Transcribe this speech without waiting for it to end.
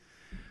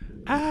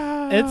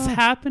It's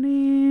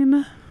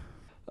happening.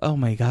 Oh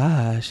my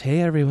gosh.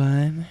 Hey,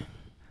 everyone.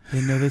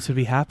 Didn't know this would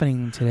be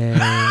happening today.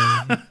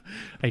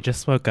 I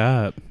just woke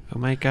up. Oh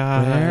my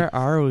god. Where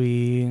are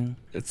we?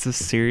 It's the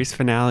series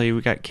finale.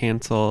 We got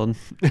canceled.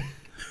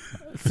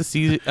 It's the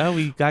season. Oh,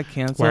 we got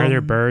canceled. Why are there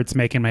birds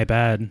making my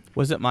bed?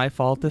 Was it my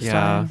fault this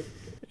time?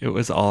 It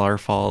was all our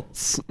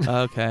faults.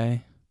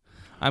 Okay.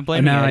 I'm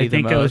blaming No, Eddie I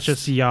think the it was most.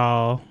 just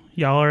y'all.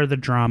 Y'all are the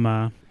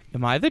drama.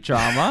 Am I the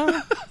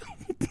drama?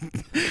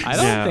 I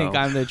don't No. think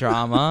I'm the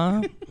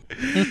drama.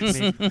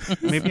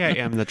 Maybe I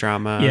am the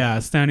drama. Yeah,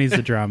 Stoney's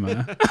the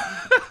drama.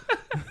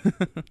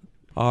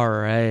 All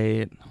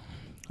right.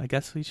 I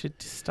guess we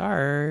should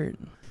start.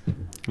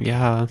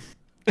 Yeah.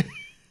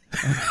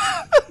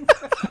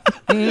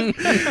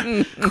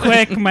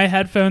 Quick, my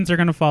headphones are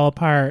going to fall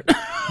apart.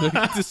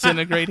 They're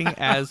disintegrating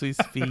as we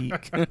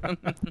speak.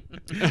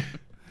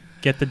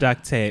 Get the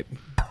duct tape.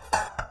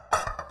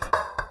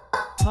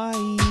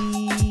 Hi.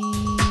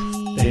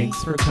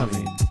 Thanks for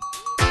coming.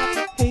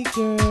 Hey,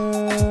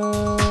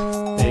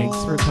 girl. Thanks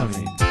for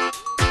coming.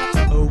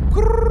 Oh,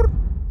 grrr.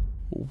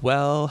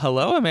 Well,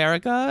 hello,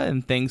 America,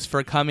 and thanks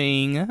for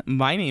coming.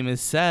 My name is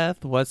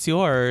Seth. What's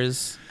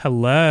yours?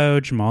 Hello,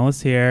 Jamal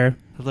is here.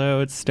 Hello,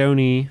 it's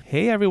Stoney.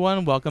 Hey,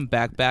 everyone. Welcome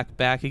back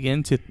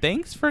again to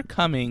Thanks for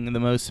Coming, the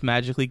most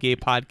magically gay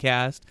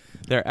podcast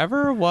there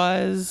ever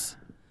was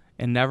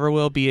and never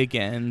will be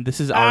again. This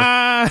is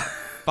our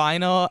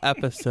final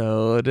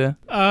episode.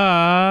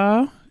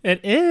 It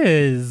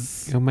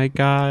is. Oh my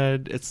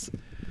god. It's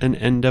an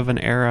end of an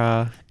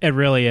era. It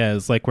really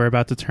is. Like, we're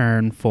about to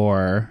turn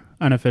 4.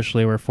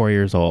 Unofficially, we're 4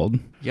 years old.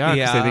 Yeah,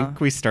 because I Yeah. think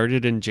we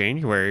started in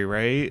January,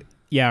 right?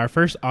 Yeah, our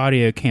first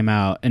audio came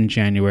out in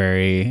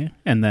January,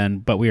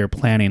 but we were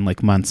planning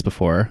like months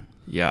before.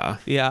 Yeah.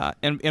 Yeah,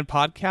 and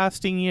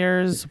podcasting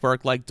years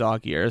work like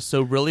dog years.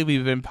 So really,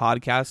 we've been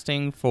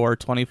podcasting for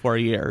 24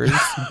 years.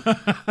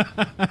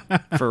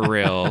 For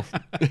real.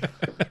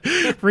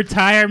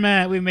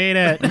 Retirement, we made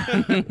it.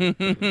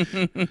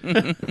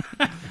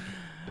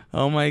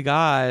 Oh my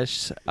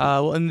gosh.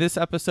 Well, in this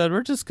episode,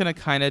 we're just going to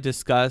kind of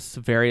discuss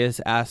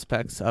various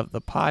aspects of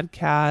the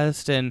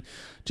podcast and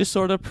just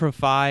sort of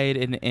provide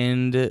an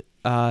end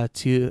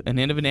to an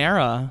end of an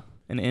era.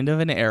 An end of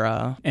an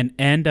era. An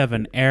end of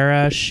an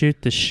era,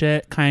 shoot the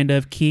shit kind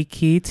of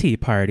kiki tea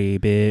party,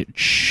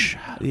 bitch.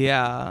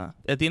 Yeah.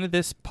 At the end of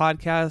this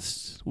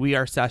podcast, we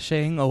are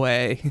seshing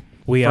away.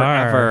 We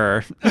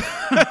are. Forever.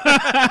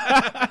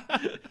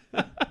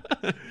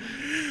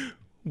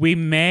 We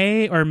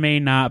may or may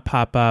not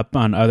pop up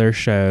on other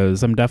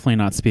shows. I'm definitely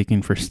not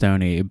speaking for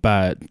Stoney,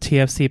 but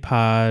TFC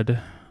Pod,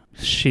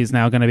 she's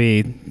now going to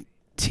be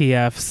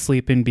TF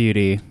Sleeping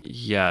Beauty.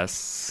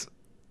 Yes.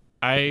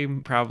 I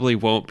probably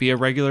won't be a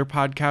regular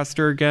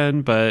podcaster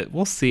again, but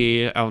we'll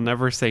see. I'll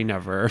never say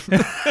never.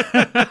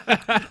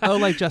 Oh,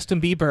 like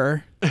Justin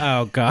Bieber.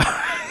 Oh, God.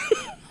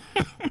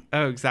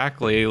 Oh,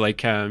 exactly.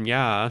 Like him.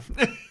 Yeah.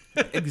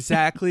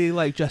 Exactly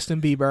like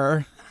Justin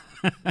Bieber.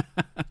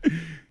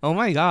 Oh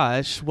my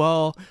gosh.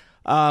 Well,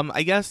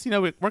 I guess,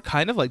 we're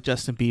kind of like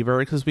Justin Bieber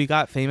because we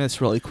got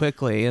famous really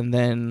quickly and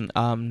then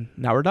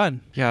now we're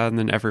done. Yeah. And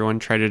then everyone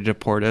tried to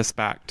deport us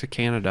back to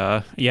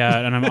Canada. Yeah,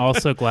 and I'm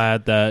also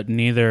glad that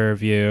neither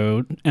of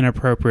you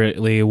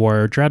inappropriately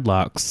wore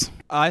dreadlocks.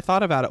 I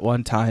thought about it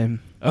one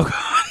time. Oh,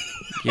 God.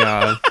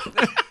 Yeah.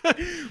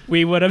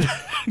 We would have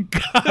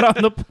got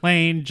on the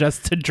plane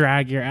just to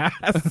drag your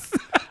ass.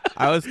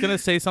 I was going to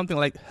say something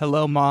like,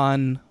 hello,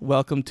 Mon.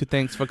 Welcome to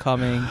Thanks for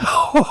Coming.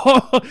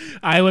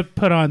 I would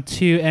put on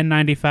 2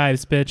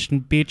 N95s, bitch,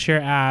 and beat your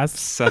ass.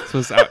 Seth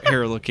was out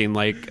here looking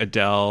like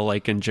Adele,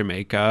 like in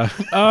Jamaica.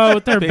 Oh,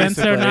 with their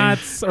Basically. bento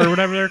knots or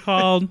whatever they're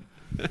called.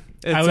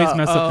 I always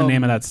mess up the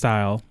name of that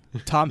style.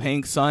 Tom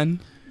Hanks' son,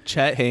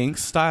 Chet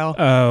Hanks style.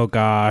 Oh,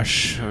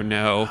 gosh. Oh,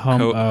 no.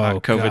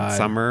 COVID COVID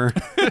summer.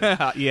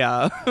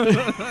 Yeah.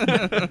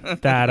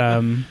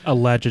 That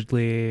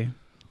allegedly...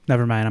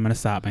 Never mind, I'm going to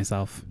stop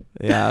myself.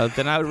 Yeah.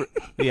 Then I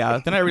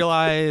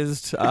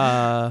realized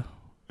that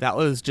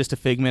was just a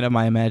figment of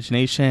my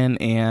imagination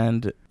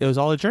and it was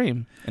all a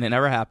dream and it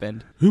never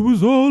happened. It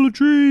was all a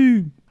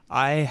dream.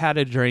 I had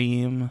a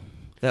dream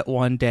that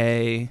one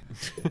day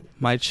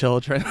my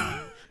children...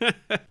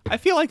 I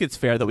feel like it's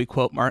fair that we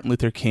quote Martin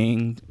Luther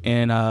King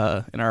in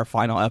our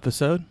final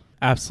episode.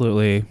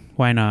 Absolutely.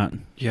 Why not?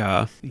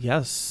 Yeah.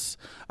 Yes.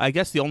 I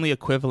guess the only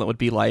equivalent would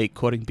be like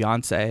quoting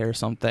Beyonce or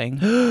something.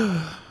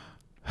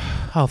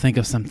 I'll think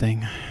of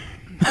something.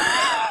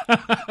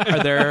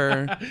 Are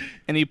there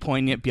any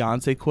poignant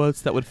Beyonce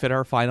quotes that would fit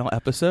our final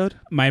episode?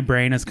 My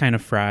brain is kind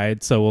of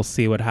fried, so we'll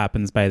see what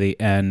happens by the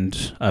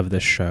end of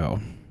this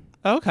show.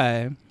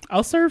 Okay.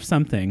 I'll serve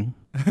something.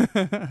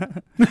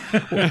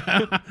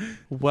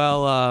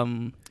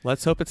 Well,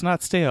 let's hope it's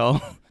not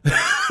stale.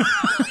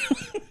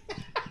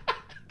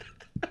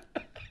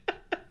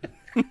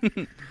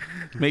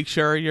 Make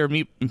sure your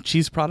meat and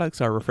cheese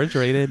products are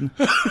refrigerated.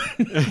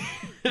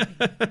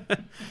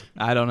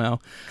 I don't know.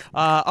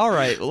 All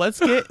right, let's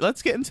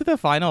get into the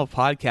final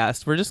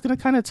podcast. We're just gonna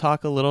kind of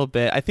talk a little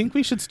bit. I think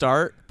we should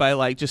start by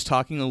like just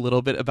talking a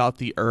little bit about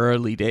the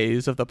early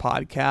days of the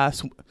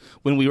podcast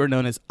when we were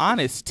known as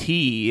Honest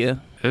Tea.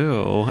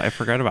 Ooh, I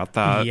forgot about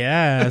that.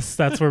 Yes,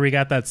 that's where we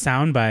got that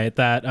soundbite.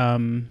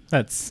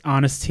 That's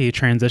Honest Tea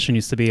transition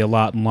used to be a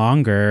lot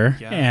longer,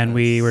 and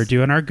we were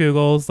doing our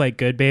Googles like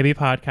good baby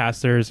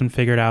podcasters and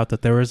figured out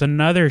that there was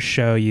another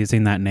show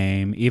using that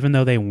name, even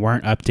though they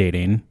weren't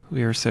updating.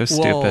 We were so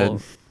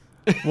stupid.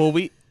 Well,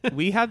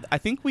 we had, I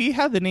think we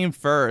had the name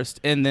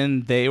first, and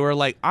then they were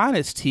like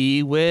Honest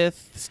Tea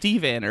with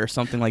Steven or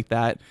something like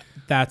that.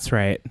 That's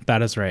right.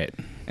 That is right.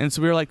 And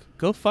so we were like,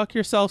 go fuck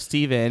yourself,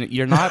 Steven.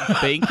 You're not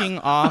banking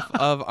off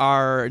of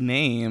our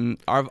name,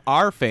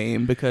 our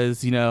fame,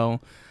 because, you know,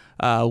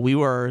 we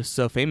were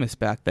so famous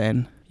back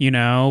then. You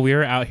know, we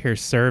were out here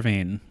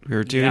serving. We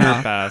were doing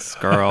our best,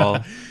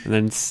 girl. And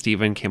then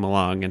Steven came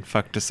along and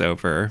fucked us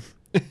over.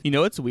 You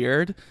know what's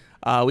weird?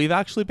 We've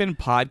actually been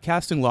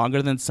podcasting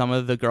longer than some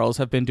of the girls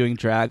have been doing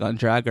drag on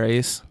Drag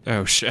Race.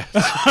 Oh, shit.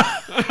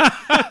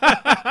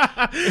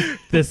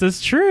 This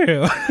is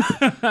true.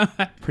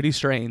 Pretty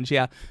strange,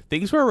 yeah.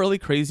 Things were really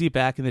crazy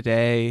back in the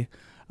day.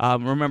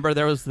 Remember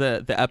there was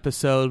the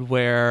episode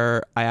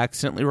where I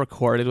accidentally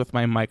recorded with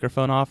my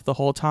microphone off the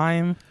whole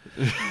time?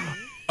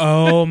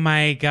 Oh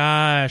my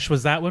gosh.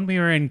 Was that when we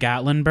were in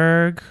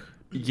Gatlinburg?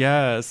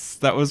 Yes,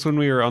 that was when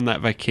we were on that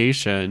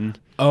vacation.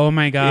 Oh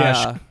my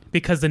gosh. Yeah.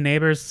 Because the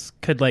neighbors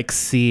could like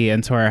see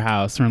into our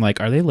house and we're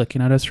like, are they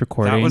looking at us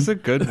recording? That was a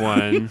good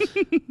one.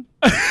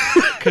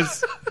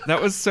 Because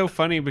that was so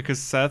funny because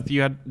Seth,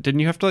 didn't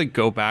you have to like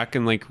go back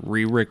and like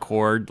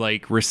re-record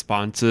like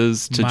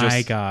responses to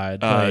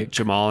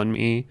Jamal and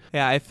me?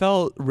 Yeah, I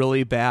felt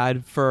really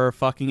bad for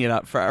fucking it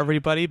up for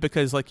everybody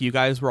because like you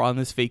guys were on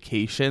this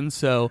vacation,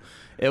 so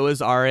it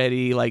was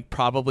already like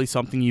probably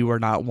something you were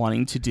not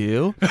wanting to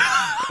do.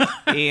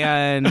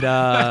 And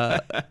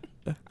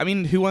I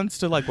mean, who wants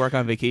to like work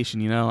on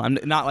vacation, you know? I'm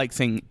not like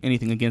saying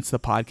anything against the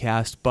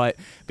podcast, but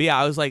yeah,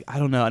 I was like, I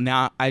don't know.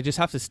 Now I just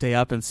have to stay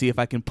up and see if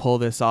I can pull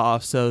this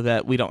off so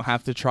that we don't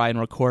have to try and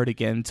record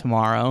again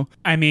tomorrow.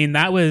 I mean,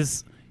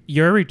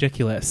 you're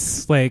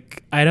ridiculous.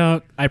 Like,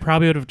 I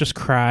probably would have just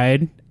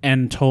cried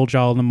and told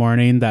y'all in the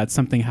morning that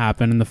something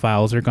happened and the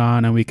files are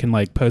gone and we can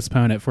like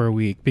postpone it for a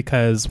week,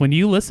 because when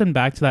you listen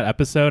back to that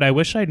episode, I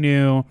wish I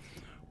knew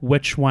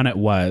which one it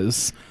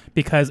was.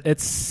 Because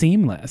it's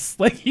seamless.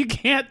 Like, you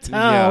can't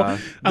tell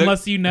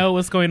unless you know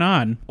what's going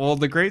on. Well,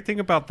 the great thing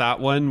about that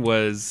one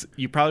was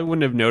you probably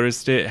wouldn't have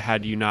noticed it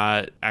had you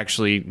not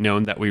actually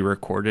known that we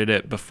recorded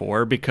it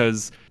before.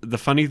 Because the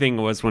funny thing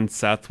was when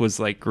Seth was,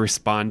 like,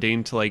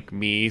 responding to, like,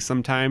 me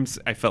sometimes,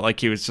 I felt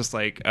like he was just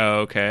like, oh,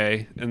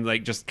 okay. And,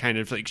 like, just kind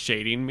of, like,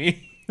 shading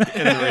me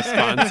in the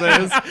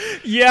responses.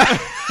 Yeah.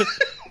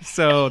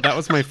 So that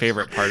was my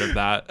favorite part of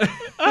that.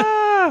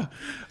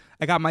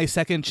 I got my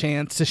second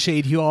chance to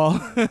shade you all.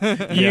 You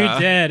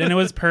did, and it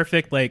was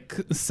perfect, like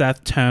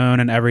Seth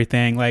tone and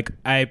everything. Like,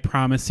 I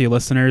promise you,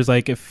 listeners,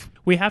 like if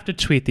we have to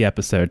tweet the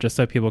episode just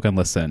so people can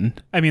listen.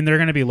 I mean, they're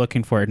going to be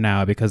looking for it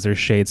now because there's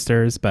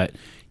shadesters, but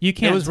you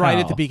can't. It was right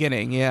at the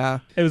beginning. Yeah,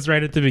 it was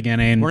right at the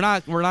beginning. We're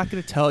not going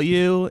to tell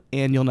you,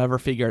 and you'll never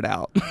figure it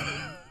out.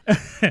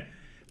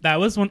 That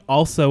was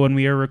when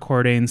we were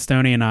recording,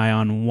 Stoney and I,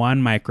 on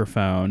one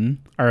microphone,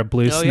 our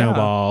blue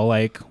snowball. Yeah.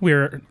 Like, we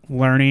were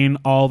learning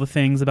all the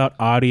things about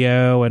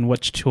audio and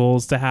which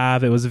tools to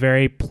have. It was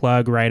very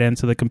plug right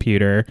into the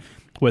computer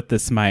with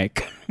this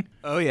mic.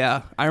 Oh,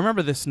 yeah. I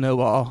remember the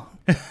snowball.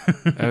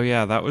 Oh,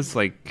 yeah. That was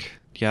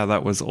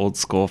that was old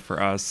school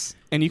for us.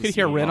 And you could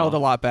hear Reynolds a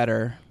lot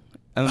better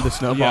and the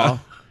snowball. Yeah.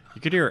 You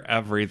could hear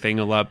everything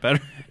a lot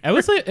better. It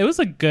was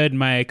a good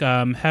mic.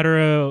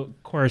 Hetero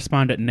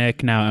correspondent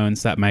Nick now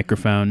owns that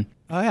microphone.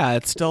 Oh yeah,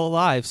 it's still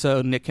alive,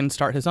 so Nick can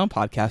start his own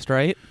podcast,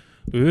 right?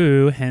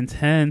 Ooh, hint,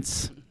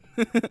 hint.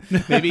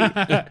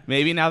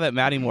 maybe now that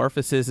Maddie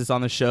Morphosis is on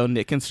the show,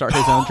 Nick can start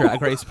his own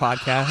Drag Race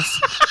podcast.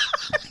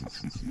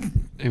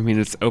 I mean,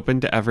 it's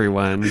open to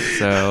everyone,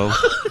 so.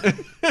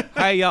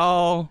 Hey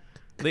y'all,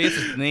 this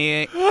is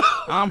Nick.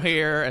 I'm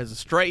here as a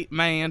straight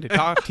man to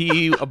talk to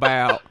you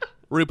about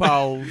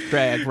RuPaul's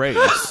Drag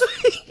Race.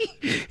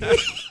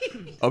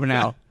 Over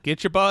now.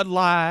 Get your Bud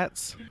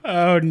Lights.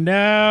 Oh,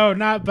 no,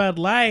 not Bud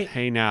Light.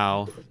 Hey,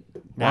 now.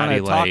 Want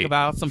to talk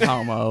about some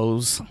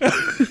homos.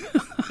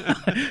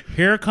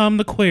 Here come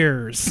the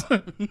queers.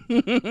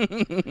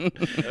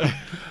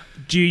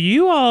 Do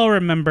you all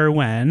remember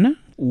when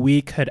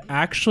we could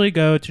actually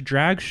go to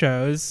drag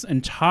shows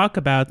and talk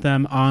about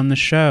them on the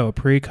show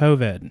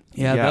pre-COVID?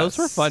 Yeah, Those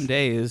were fun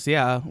days.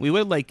 Yeah, we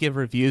would like give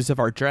reviews of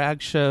our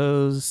drag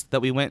shows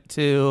that we went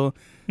to.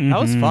 That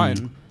was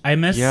fun. I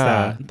miss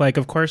that. Like,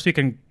 of course, we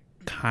can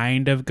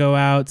kind of go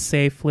out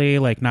safely.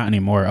 Like, not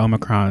anymore.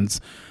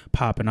 Omicron's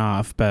popping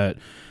off, but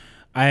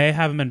I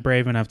haven't been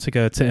brave enough to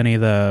go to any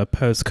of the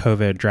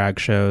post-COVID drag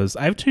shows.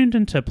 I've tuned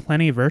into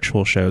plenty of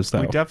virtual shows,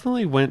 though. We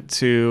definitely went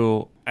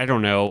to, I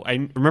don't know,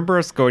 I remember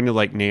us going to,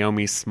 like,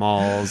 Naomi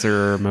Smalls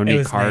or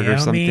Monique Hart or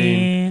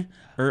something.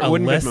 Or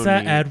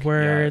Alyssa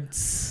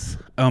Edwards.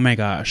 Yeah. Oh my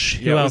gosh.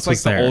 Who Yeah, else it was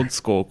was like there? the old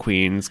school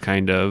queens,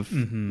 kind of.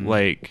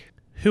 Like,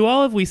 Who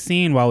all have we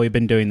seen while we've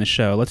been doing the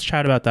show? Let's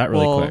chat about that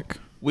really quick.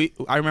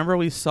 I remember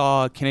we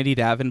saw Kennedy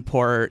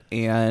Davenport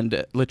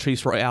and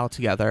Latrice Royale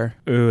together.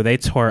 Ooh, they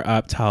tore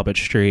up Talbot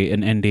Street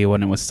in Indy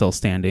when it was still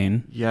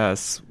standing.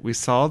 yes, we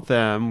saw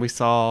them. We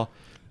saw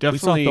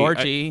definitely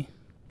Thorgy.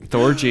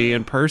 Thorgy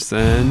in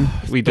person.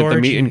 We did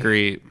the meet and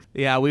greet.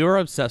 Yeah, we were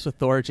obsessed with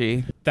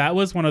Thorgy. That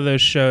was one of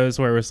those shows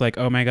where it was like,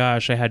 oh my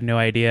gosh, I had no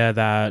idea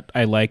that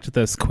I liked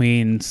this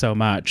queen so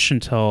much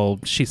until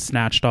she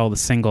snatched all the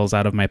singles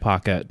out of my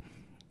pocket.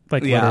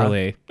 Like,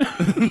 literally.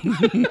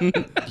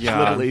 Yeah.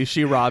 Literally,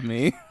 she robbed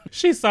me.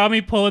 She saw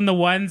me pulling the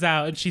ones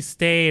out and she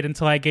stayed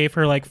until I gave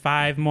her like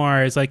 5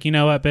 more. It's like, you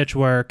know what, bitch,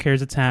 work.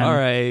 Here's a 10. All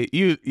right.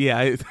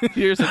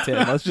 Here's a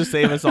tip. Let's just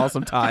save us all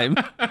some time.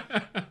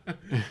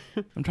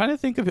 I'm trying to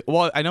think of it.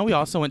 Well, I know we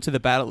also went to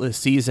the Battle of the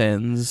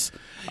Seasons.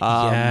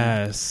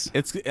 Yes.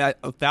 It's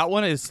that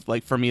one is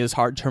like, for me, is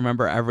hard to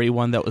remember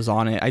everyone that was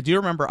on it. I do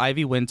remember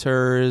Ivy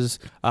Winters,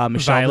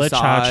 Michelle Violet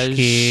Visage,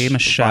 Chachki,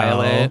 Michelle,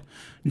 Violet.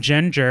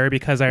 Ginger,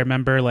 because I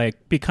remember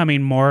like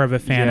becoming more of a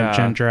fan of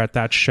Ginger at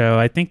that show.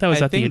 I think that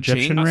was at the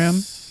Egyptian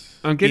Room.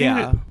 I'm getting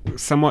it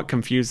somewhat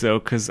confused though,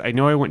 because I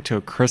know I went to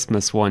a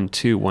Christmas one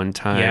too one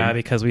time. Yeah,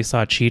 because we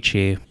saw Chi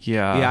Chi.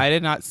 Yeah, I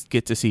did not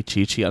get to see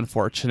Chi Chi,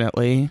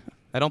 unfortunately.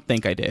 I don't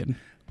think I did.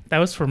 That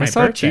was for my I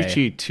saw birthday.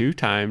 Chi Chi 2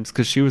 times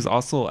because she was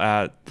also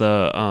at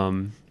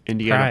the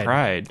Indiana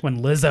Pride.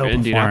 When Lizzo performed.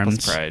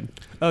 Indianapolis Pride.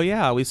 Oh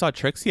yeah, we saw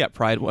Trixie at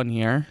Pride one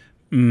year.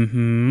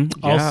 Mm-hmm.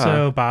 Yeah.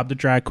 Also, Bob the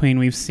Drag Queen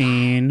we've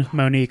seen,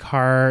 Monique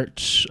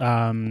Hart,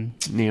 Naomi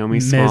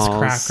Ms. Smalls.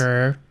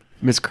 Cracker.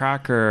 Miss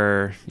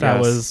Cracker. That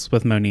yes. was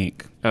with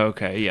Monique.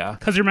 Okay, yeah.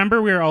 Because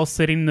remember, we were all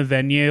sitting in the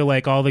venue,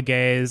 like all the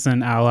gays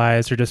and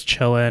allies are just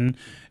chilling.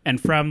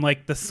 And from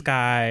like the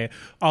sky,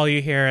 all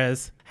you hear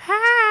is,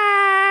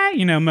 hi,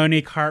 you know,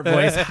 Monique Hart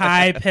voice,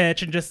 high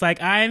pitch, and just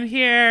like, I'm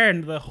here.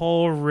 And the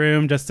whole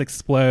room just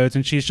explodes.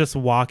 And she's just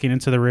walking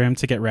into the room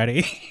to get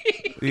ready.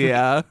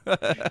 Yeah.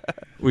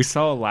 We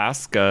saw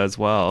Alaska as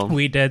well.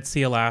 We did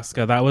see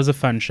Alaska. That was a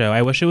fun show.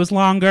 I wish it was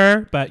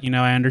longer, but you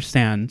know, I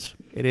understand.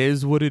 It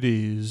is what it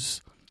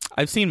is.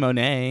 I've seen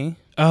Monet.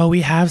 Oh,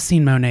 we have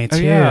seen Monet too.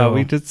 Oh, yeah,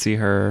 we did see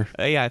her.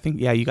 Yeah, I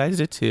think, you guys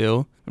did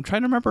too. I'm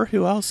trying to remember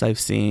who else I've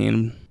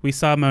seen. We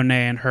saw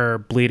Monet in her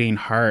bleeding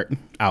heart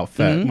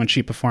outfit when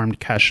she performed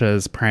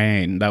Kesha's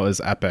Praying. That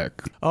was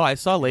epic. Oh, I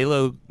saw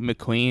Layla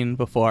McQueen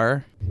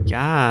before.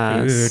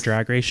 Yes. Ooh,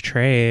 Drag Race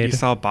Trade. You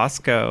saw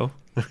Bosco.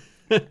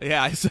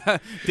 Yeah,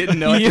 didn't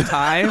know at the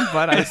time,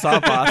 but I saw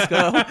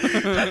Bosco.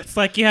 It's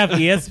like you have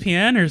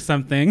ESPN or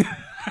something.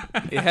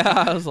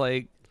 Yeah, I was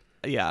like,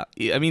 yeah.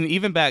 I mean,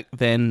 even back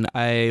then,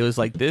 I was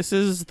like, this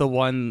is the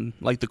one,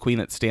 like the queen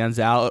that stands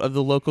out of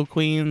the local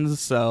queens.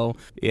 So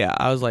yeah,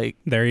 I was like,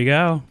 There you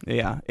go.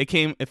 yeah,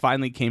 it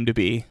finally came to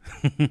be.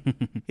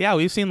 Yeah,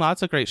 we've seen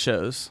lots of great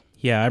shows.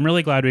 Yeah, I'm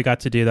really glad we got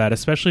to do that,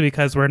 especially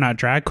because we're not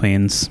drag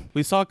queens.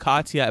 We saw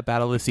Katya at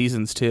Battle of the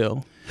Seasons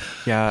too.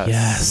 Yes.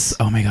 Yes.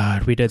 Oh my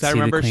God, we did see I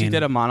remember the queen. she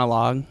did a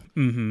monologue.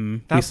 Mm-hmm.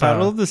 That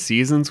Battle of the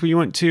Seasons we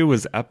went to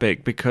was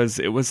epic because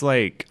it was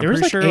like, I'm There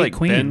was pretty like sure 8 like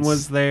queens. Ben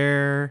was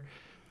there.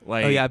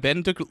 Like, Oh yeah,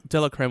 Ben de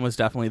la Creme was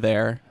definitely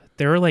there.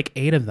 There were like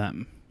 8 of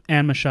them.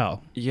 And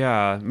Michelle.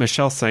 Yeah,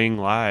 Michelle sang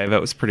live.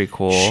 That was pretty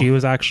cool. She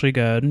was actually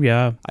good.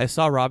 Yeah. I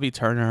saw Robbie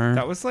Turner.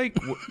 That was like,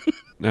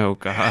 oh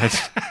God,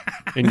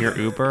 in your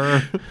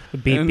Uber.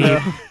 Beep,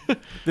 beep.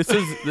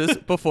 This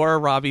before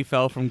Robbie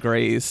fell from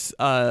grace.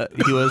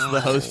 He was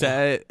the host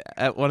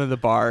at one of the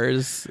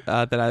bars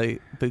the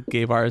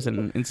gay bars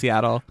in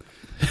Seattle.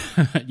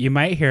 You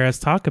might hear us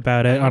talk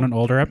about it on an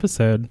older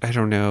episode. I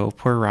don't know.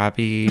 Poor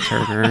Robbie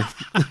Turner.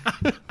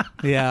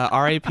 Yeah,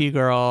 R.I.P.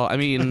 girl. I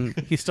mean,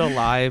 he's still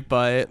alive,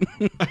 but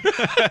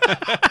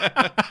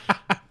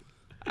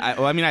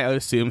I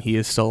assume he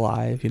is still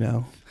alive. You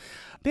know.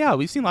 Yeah,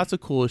 we've seen lots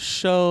of cool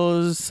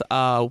shows.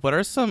 What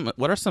are some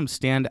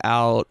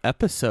standout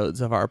episodes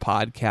of our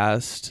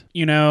podcast?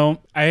 You know,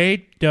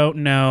 I don't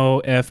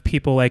know if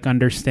people like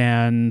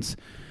understand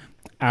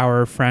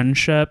our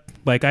friendship.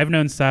 Like, I've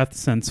known Seth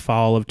since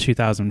fall of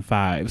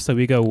 2005, so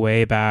we go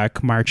way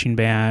back. Marching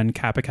band,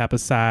 Kappa Kappa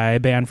Psi,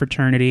 band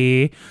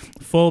fraternity,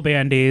 full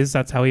bandies.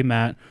 That's how we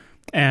met.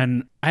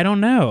 And I don't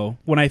know,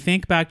 when I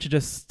think back to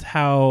just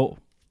how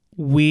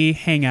we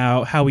hang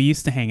out, how we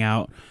used to hang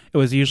out, it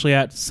was usually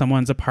at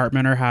someone's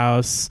apartment or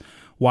house,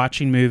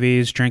 watching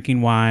movies,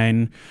 drinking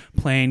wine,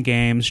 playing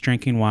games,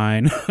 drinking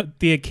wine,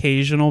 the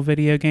occasional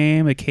video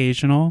game,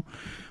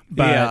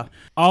 But Yeah.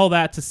 all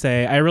that to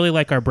say, I really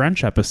like our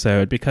brunch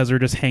episode because we're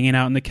just hanging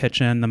out in the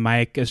kitchen. The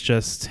mic is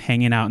just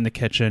hanging out in the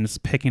kitchen. It's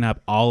picking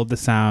up all of the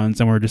sounds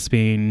and we're just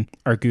being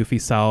our goofy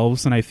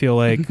selves. And I feel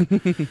like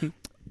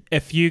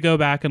if you go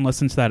back and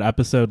listen to that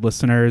episode,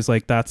 listeners,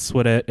 like that's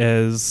what it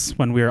is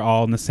when we're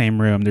all in the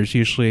same room. There's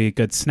usually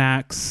good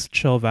snacks,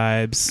 chill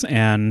vibes,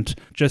 and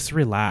just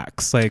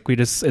relax. Like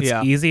it's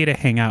easy to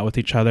hang out with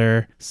each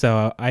other.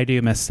 So I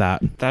do miss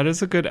that. That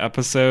is a good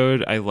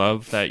episode. I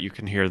love that you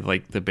can hear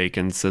like the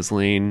bacon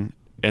sizzling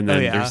And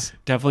then there's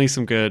definitely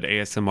some good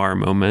ASMR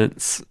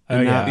moments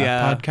in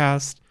that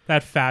podcast.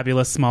 That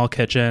fabulous small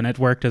kitchen. It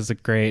worked as a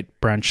great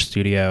brunch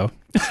studio.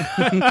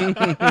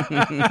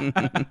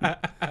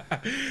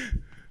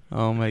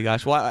 Oh my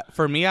gosh. Well,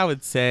 for me, I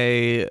would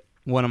say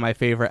one of my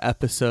favorite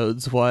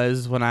episodes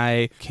was when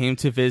I came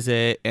to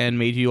visit and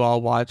made you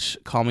all watch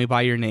Call Me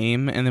By Your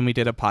Name, and then we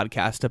did a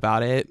podcast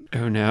about it.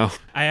 Oh no.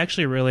 I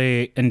actually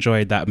really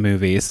enjoyed that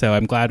movie, so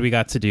I'm glad we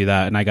got to do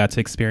that and I got to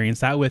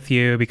experience that with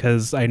you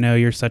because I know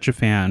you're such a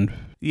fan.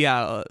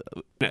 Yeah.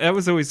 That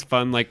was always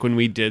fun, like when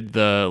we did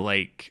the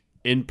like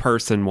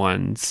in-person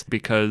ones,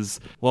 because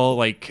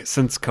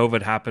since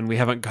COVID happened, we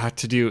haven't got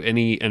to do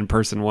any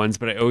in-person ones,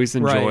 but I always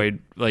enjoyed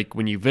like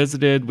when you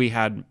visited, we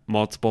had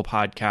multiple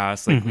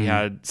podcasts, like we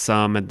had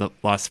some at the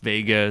Las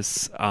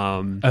Vegas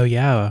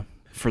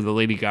for the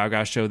Lady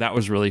Gaga show. That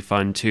was really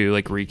fun too,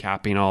 like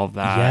recapping all of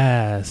that.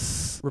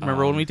 Yes.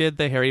 Remember when we did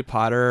the Harry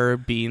Potter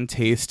bean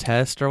taste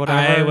test or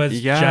whatever? I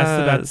was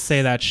just about to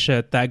say that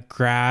shit. That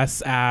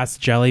grass ass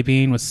jelly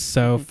bean was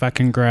so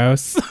fucking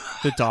gross.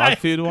 The dog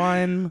food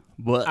one?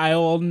 What? I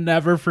will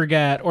never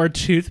forget. Or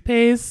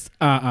toothpaste?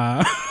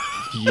 Yeah.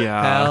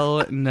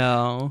 Hell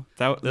no.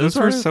 Those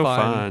were so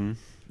fun.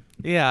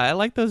 Yeah, I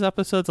like those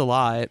episodes a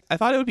lot. I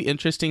thought it would be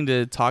interesting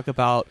to talk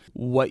about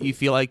what you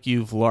feel like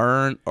you've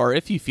learned, or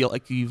if you feel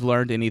like you've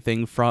learned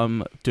anything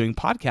from doing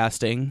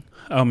podcasting.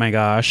 Oh my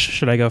gosh.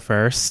 Should I go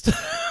first?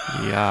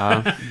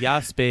 Yeah.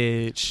 Yes,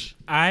 bitch.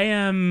 I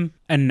am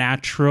a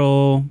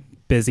natural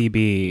busy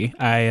bee.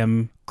 I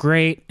am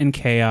great in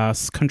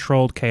chaos.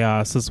 Controlled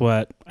chaos is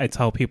what I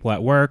tell people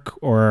at work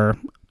or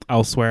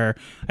elsewhere.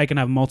 I can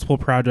have multiple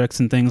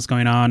projects and things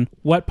going on.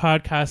 What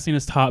podcasting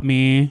has taught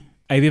me,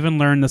 I've even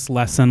learned this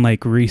lesson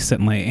like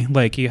recently.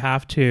 Like you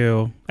have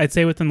to, I'd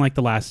say within like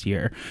the last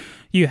year,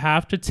 you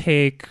have to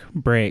take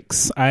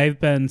breaks. I've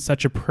been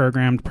such a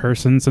programmed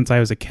person since I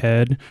was a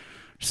kid,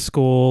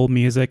 school,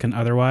 music, and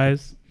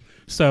otherwise.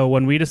 So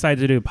when we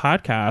decided to do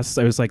podcasts,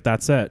 I was like,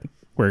 that's it.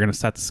 We're going to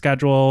set the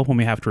schedule. When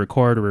we have to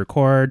record, we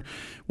record.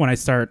 When I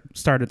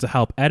started to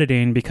help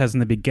editing, because in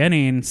the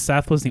beginning,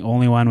 Seth was the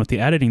only one with the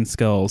editing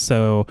skills.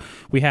 So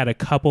we had a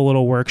couple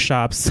little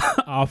workshops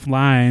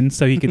offline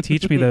so he could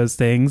teach me those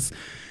things.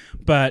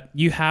 But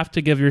you have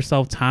to give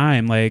yourself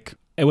time. Like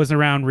it was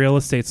around real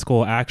estate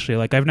school, actually.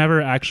 Like I've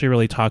never actually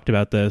really talked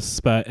about this,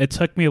 but it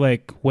took me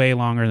like way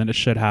longer than it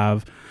should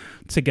have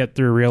to get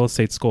through real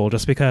estate school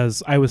just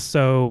because I was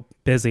so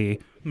busy.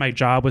 My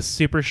job was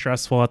super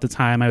stressful at the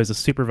time. I was a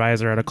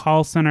supervisor at a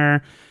call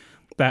center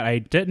that I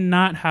did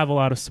not have a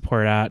lot of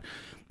support at,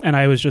 and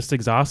I was just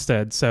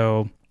exhausted.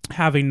 So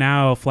having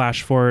now,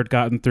 flash forward,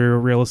 gotten through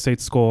real estate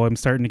school, I'm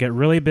starting to get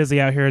really busy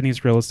out here in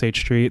these real estate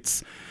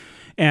streets.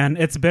 And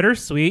it's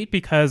bittersweet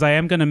because I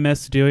am going to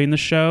miss doing the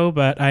show,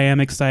 but I am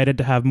excited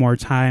to have more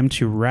time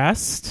to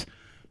rest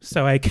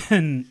so I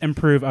can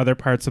improve other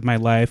parts of my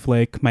life,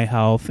 like my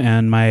health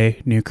and my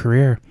new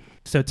career.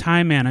 So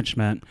time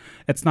management,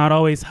 it's not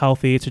always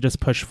healthy to just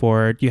push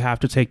forward. You have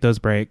to take those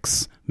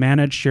breaks.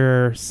 Manage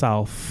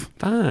yourself.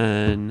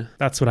 Fun.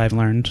 That's what I've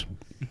learned.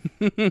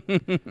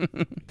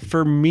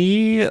 For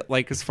me,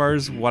 like as far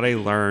as what I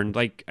learned,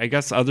 like I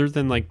guess other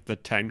than like the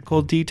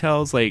technical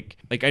details, like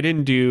I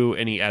didn't do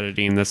any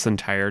editing this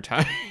entire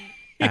time.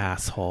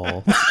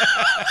 Asshole.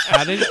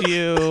 How did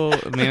you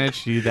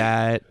manage to do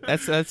that?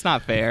 That's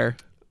not fair.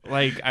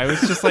 Like I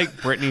was just like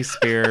Britney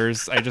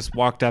Spears. I just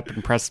walked up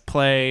and pressed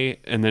play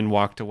and then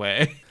walked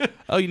away.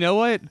 Oh, you know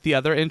what? The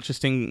other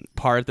interesting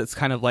part that's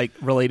kind of like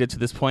related to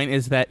this point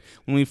is that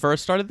when we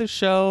first started the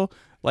show,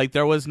 like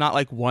there was not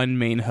like one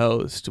main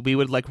host. We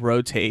would like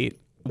rotate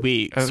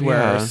weeks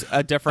where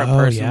a different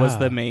person was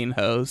the main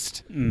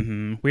host.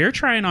 Mm-hmm. We were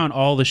trying on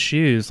all the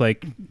shoes,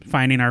 like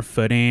finding our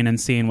footing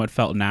and seeing what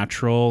felt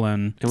natural.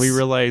 And we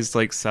realized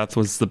like Seth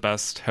was the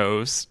best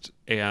host.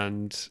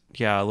 And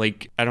yeah,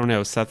 like, I don't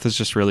know, Seth is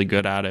just really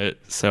good at it.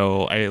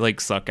 So I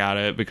like suck at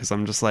it because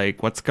I'm just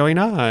like, what's going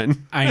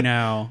on? I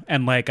know.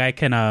 And like, I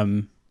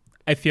can,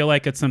 I feel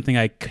like it's something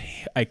I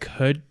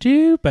could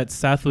do, but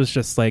Seth was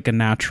just like a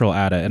natural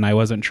at it. And I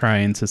wasn't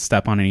trying to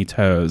step on any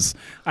toes.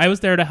 I was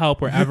there to help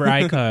wherever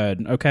I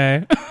could.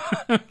 Okay.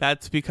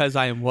 That's because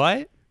I am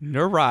what?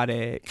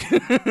 Neurotic.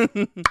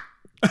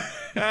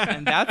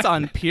 And that's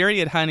on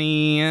period,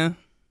 honey.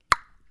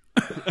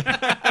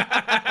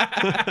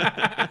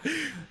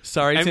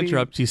 Sorry to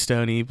interrupt you,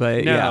 Stoney,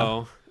 but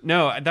no,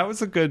 that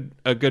was a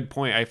good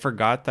point. I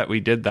forgot that we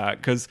did that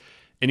because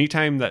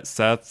anytime that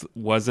Seth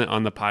wasn't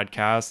on the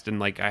podcast and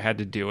like I had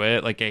to do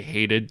it, like I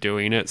hated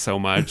doing it so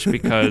much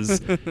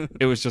because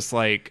it was just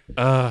like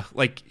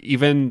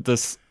even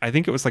this, I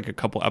think it was like a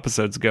couple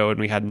episodes ago and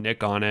we had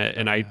Nick on it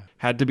and I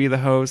had to be the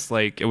host.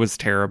 Like it was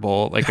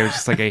terrible. Like I was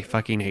just like, I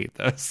fucking hate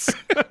this.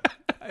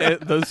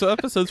 Those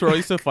episodes were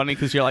always so funny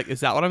because you're like,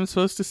 is that what I'm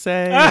supposed to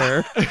say?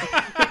 Or...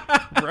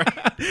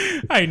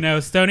 I know.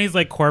 Stoney's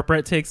like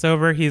corporate takes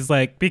over. He's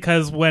like,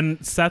 because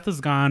when Seth is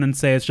gone and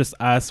say it's just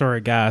us or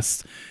a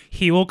guest,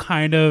 he will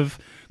kind of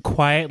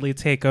quietly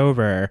take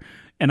over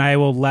and I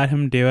will let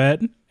him do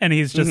it. And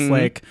he's just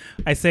like,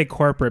 I say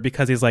corporate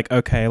because he's like,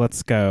 okay,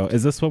 let's go.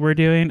 Is this what we're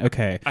doing?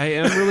 Okay. I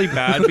am really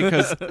bad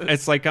because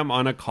it's like I'm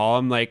on a call.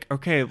 I'm like,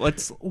 okay,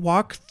 let's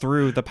walk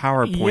through the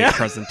PowerPoint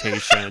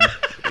presentation. Up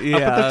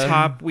at the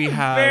top, we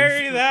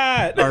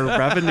have our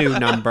revenue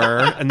number,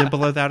 and then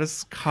below that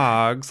is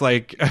COGS.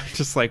 Like,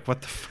 just like,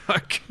 what the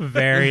fuck?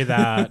 Very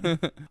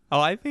that.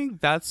 I think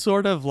that's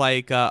sort of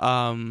like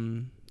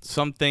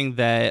something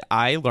that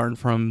I learned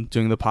from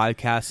doing the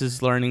podcast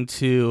is learning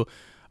to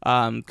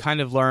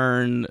kind of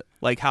learn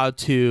like how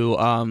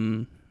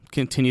to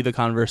continue the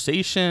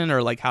conversation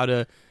or like how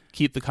to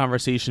keep the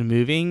conversation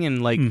moving.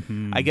 And like,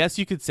 I guess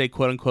you could say,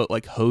 quote unquote,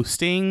 like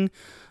hosting.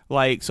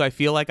 Like, so I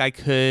feel like I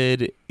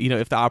could,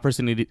 if the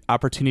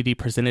opportunity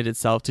presented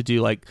itself to do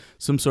like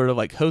some sort of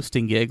like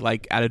hosting gig,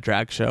 like at a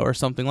drag show or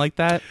something like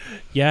that.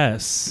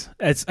 Yes.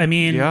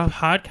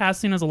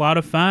 Podcasting is a lot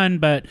of fun,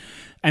 but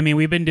I mean,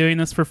 we've been doing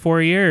this for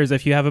 4 years.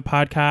 If you have a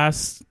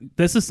podcast,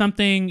 this is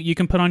something you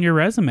can put on your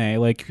resume.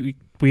 Like,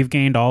 we've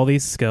gained all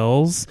these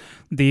skills.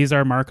 These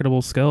are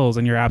marketable skills,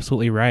 and you're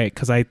absolutely right.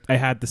 Because I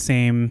had the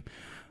same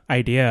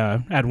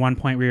idea. At one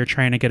point, we were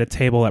trying to get a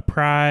table at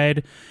Pride,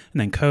 and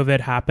then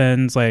COVID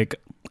happens. Like,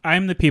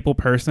 I'm the people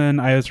person.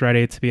 I was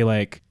ready to be,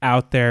 like,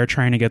 out there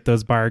trying to get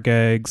those bar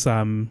gigs,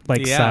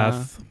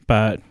 Seth,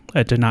 but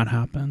it did not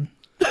happen.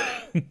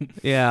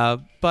 Yeah,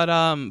 but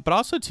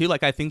also too,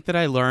 like, I think that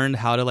I learned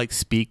how to like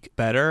speak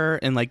better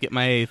and like get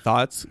my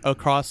thoughts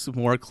across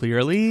more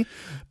clearly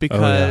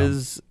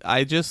because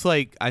I just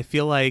like I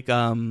feel like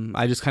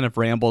I just kind of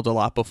rambled a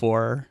lot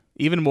before,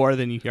 even more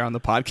than you hear on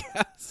the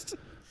podcast.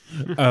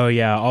 Oh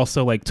yeah,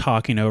 also like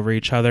talking over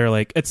each other.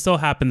 Like, it still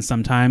happens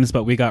sometimes,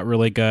 but we got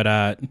really good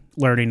at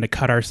learning to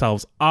cut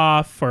ourselves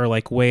off or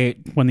like wait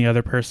when the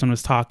other person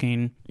was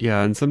talking.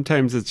 Yeah, and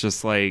sometimes it's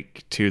just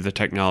like the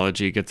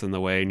technology gets in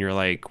the way and you're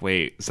like,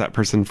 wait, is that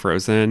person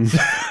frozen?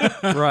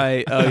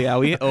 Right. Oh yeah,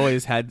 we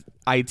always had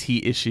IT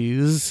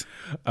issues.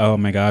 Oh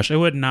my gosh, it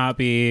would not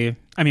be,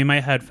 I mean, my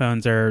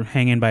headphones are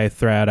hanging by a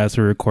thread as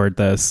we record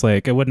this.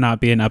 Like, it would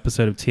not be an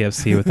episode of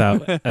TFC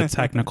without a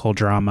technical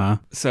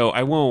drama. So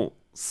I won't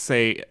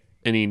say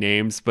any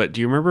names, but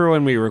do you remember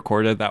when we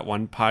recorded that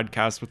one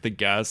podcast with the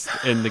guest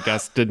and the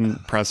guest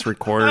didn't press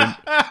record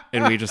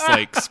and we just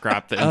like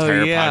scrapped the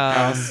entire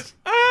podcast?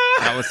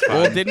 That was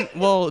fun. Didn't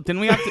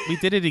we we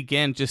did it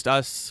again, just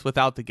us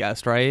without the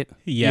guest, right?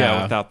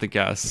 Yeah, without the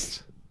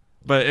guest.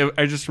 But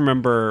I just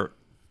remember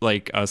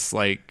like us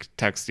like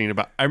texting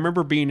about, I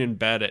remember being in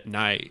bed at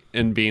night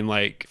and being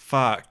like,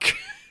 fuck.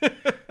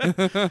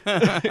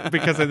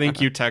 Because I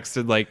think you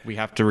texted like, we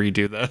have to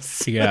redo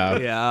this.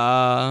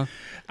 Yeah.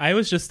 I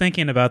was just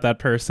thinking about that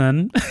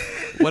person.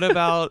 What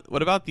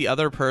about the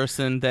other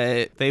person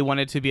that they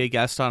wanted to be a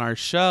guest on our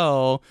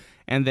show,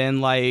 and then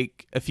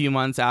like a few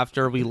months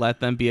after we let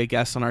them be a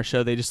guest on our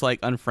show, they just like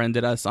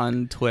unfriended us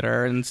on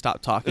Twitter and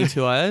stopped talking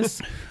to us.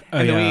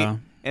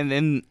 And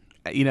then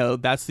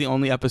that's the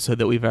only episode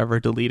that we've ever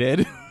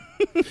deleted.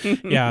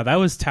 Yeah, that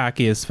was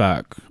tacky as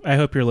fuck. I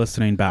hope you're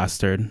listening,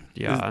 bastard.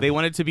 Yeah, they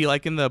wanted to be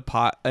like in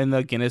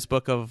the Guinness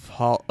Book of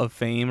Hall of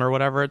Fame or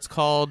whatever it's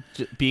called,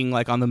 being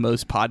like on the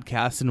most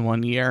podcasts in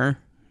 1 year.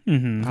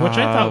 Mm-hmm. Which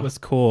I thought was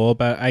cool,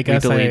 but I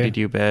guess we deleted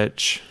you,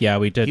 bitch. Yeah,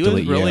 we did. He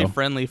was really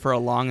friendly for a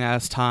long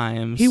ass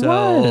time. He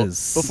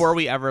was before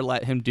we ever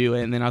let him do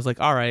it, and then I was like,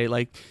 all right,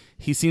 like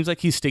he seems like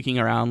he's sticking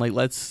around. Like,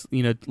 let's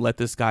let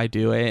this guy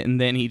do it,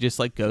 and then he just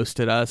like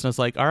ghosted us, and I was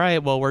like, all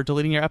right, well, we're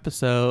deleting your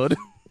episode.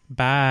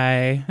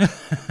 Bye.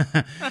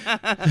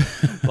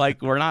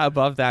 Like, we're not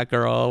above that,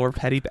 girl. We're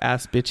petty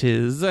ass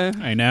bitches.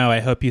 I know. I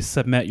hope you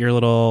submit your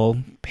little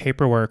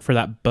paperwork for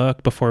that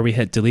book before we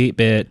hit delete,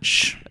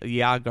 bitch.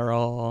 Yeah,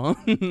 girl.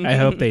 I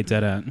hope they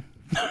didn't.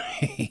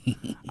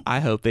 I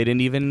hope they didn't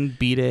even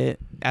beat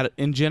it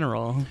in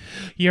general.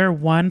 You're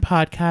one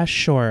podcast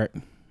short.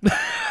 Sorry,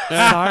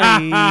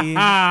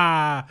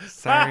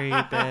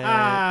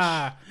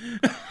 bitch.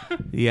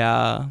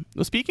 Yeah.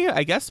 Well,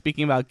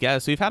 speaking about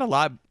guests, we've had a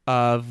lot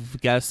of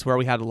guests where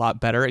we had a lot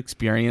better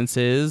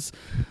experiences.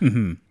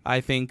 Mm-hmm. I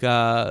think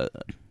I'm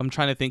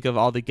trying to think of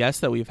all the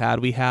guests that we've had.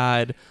 We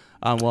had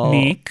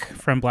Meek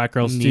from Black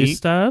Girls Do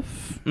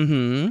Stuff.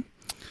 Mm-hmm.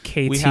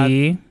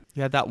 KT.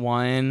 We had that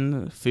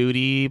one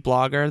foodie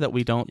blogger that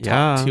we don't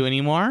talk to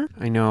anymore.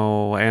 I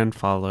know, I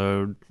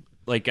unfollowed.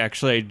 Like,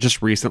 actually, I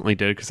just recently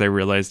did because I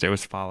realized I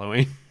was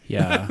following.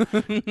 Yeah.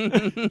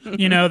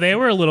 They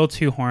were a little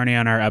too horny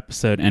on our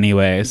episode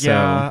anyway. So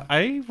yeah,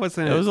 I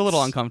wasn't. It was a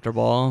little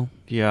uncomfortable.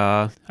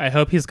 Yeah. I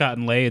hope he's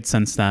gotten laid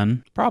since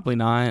then. Probably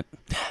not.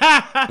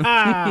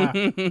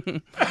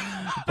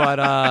 But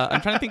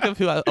I'm trying to think of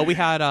who. We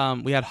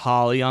had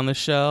Holly on the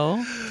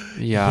show.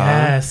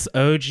 Yeah. Yes,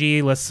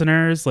 OG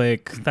listeners.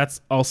 Like,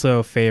 that's also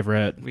a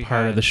favorite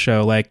part of the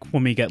show. Like,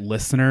 when we get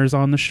listeners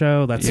on the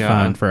show, that's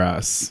fun for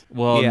us.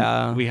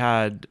 Well, we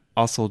had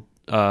also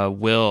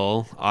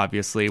Will,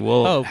 obviously.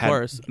 Of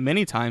course.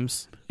 Many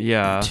times.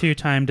 Yeah.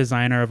 2-time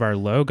designer of our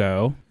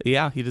logo.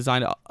 Yeah, they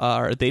designed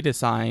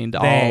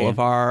all of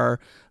our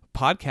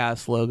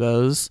podcast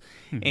logos.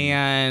 Mm-hmm.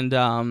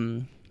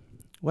 And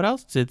What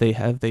else did they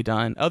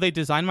done? Oh, they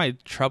designed my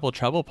Trouble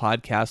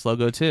podcast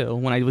logo too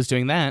when I was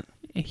doing that.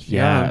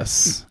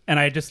 Yes. And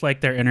I just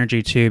like their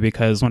energy too,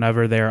 because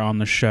whenever they're on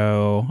the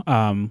show,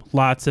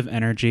 lots of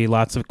energy,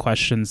 lots of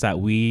questions that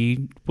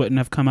we wouldn't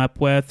have come up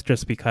with,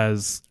 just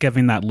because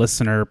giving that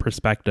listener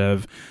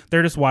perspective.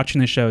 They're just watching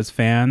the show as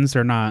fans.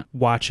 They're not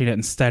watching it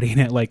and studying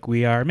it like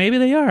we are. Maybe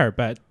they are,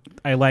 but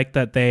I like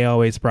that they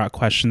always brought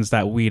questions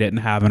that we didn't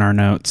have in our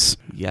notes.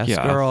 Yes,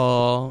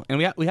 girl. And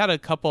we had a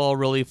couple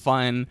really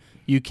fun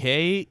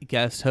UK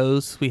guest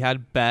hosts. We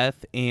had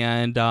Beth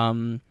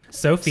and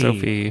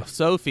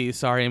Sophie,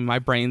 sorry, my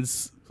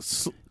brain's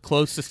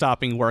close to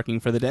stopping working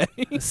for the day.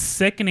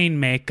 Sickening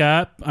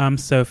makeup.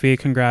 Sophie,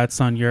 congrats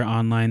on your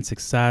online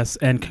success,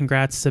 and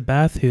congrats to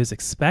Beth, who's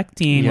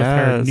expecting with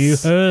her new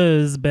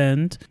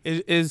husband.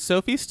 Is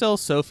Sophie still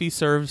Sophie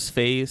Serves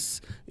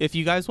Face? If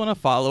you guys want to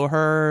follow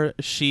her,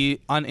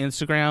 she on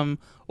Instagram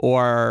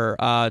or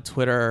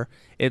Twitter,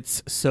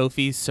 it's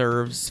Sophie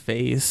Serves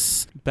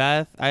Face.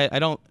 Beth, I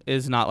don't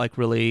is not like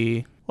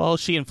really. Well,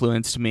 she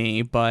influenced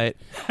me, but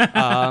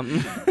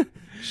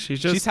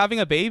she's having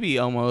a baby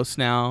almost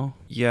now.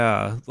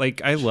 Yeah,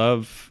 like I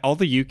love all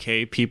the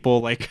UK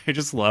people. Like I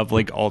just love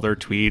like all their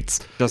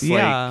tweets. Just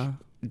like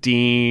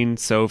Dean,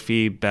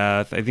 Sophie,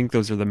 Beth. I think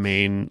those are the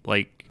main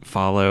like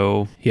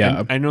follow. Yeah,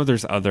 and I know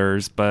there's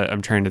others, but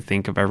I'm trying to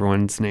think of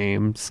everyone's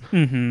names.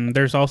 Mm-hmm.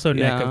 There's also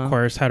Nick, of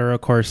course, hetero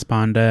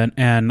correspondent,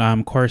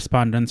 and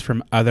correspondents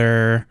from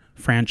other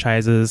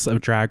franchises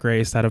of Drag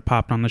Race that have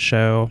popped on the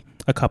show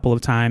a couple of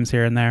times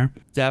here and there.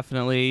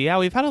 Definitely. Yeah,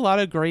 we've had a lot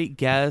of great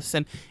guests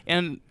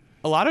and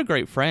a lot of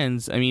great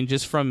friends. I mean,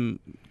 just from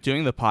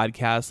doing the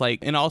podcast,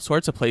 like in all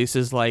sorts of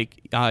places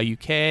like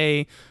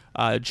UK,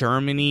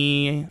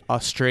 Germany,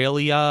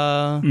 Australia.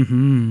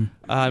 Mm-hmm.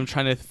 I'm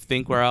trying to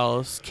think where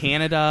else.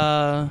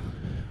 Canada.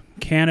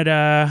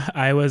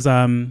 I was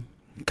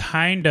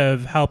kind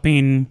of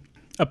helping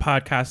a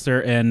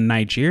podcaster in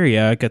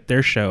Nigeria get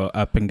their show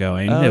up and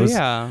going. Oh, it was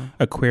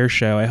a queer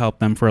show. I helped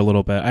them for a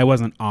little bit. I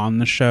wasn't on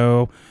the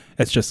show.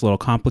 It's just a little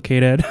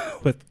complicated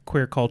with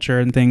queer culture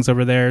and things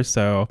over there,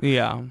 so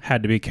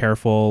had to be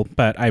careful,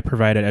 but I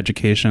provided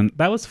education.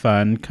 That was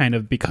fun, kind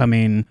of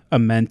becoming a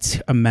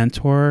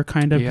mentor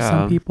kind of to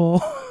some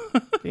people.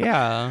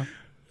 Yeah.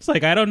 It's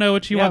like, I don't know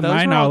what you want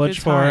my knowledge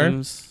for.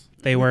 Times.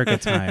 They were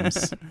good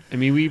times. I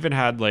mean, we even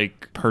had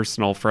like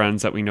personal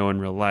friends that we know in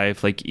real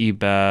life, like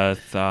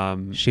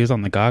Ebeth. She was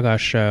on the Gaga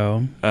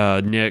show.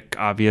 Nick,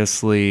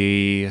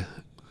 obviously.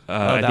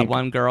 I think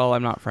one girl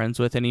I'm not friends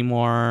with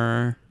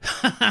anymore.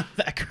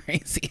 That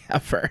crazy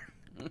heifer.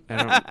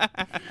 I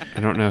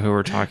don't know who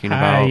we're talking Hi,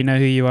 about. you know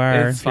who you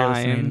are. It's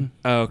fine.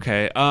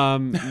 Okay.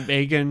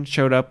 Megan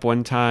showed up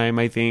one time,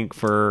 I think,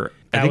 for...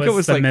 I think it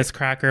was the like, Miss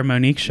Cracker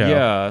Monique show.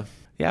 Yeah.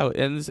 Yeah,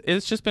 and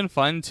it's just been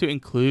fun to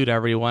include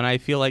everyone. I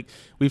feel like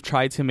we've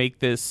tried to make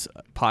this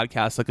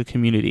podcast like a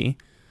community.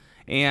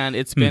 And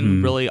it's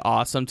been really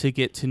awesome to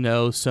get to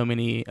know so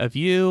many of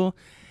you.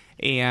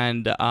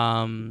 And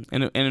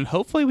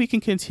hopefully we can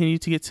continue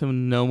to get to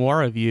know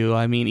more of you.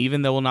 I mean,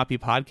 even though we'll not be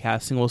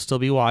podcasting, we'll still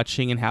be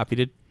watching and happy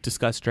to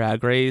discuss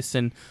Drag Race.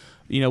 And,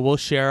 you know, we'll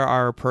share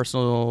our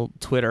personal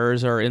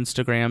Twitters or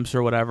Instagrams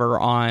or whatever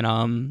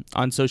on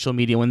social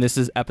media when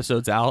this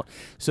episode's out.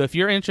 So if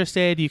you're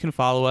interested, you can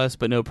follow us,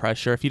 but no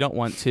pressure. If you don't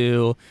want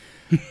to...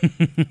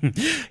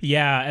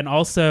 Yeah, and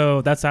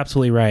also that's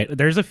absolutely right.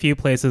 There's a few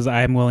places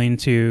I'm willing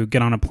to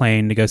get on a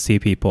plane to go see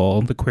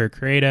people. The Queer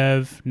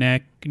Creative,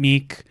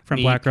 Neek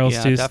from Black Girls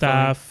Do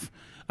Stuff,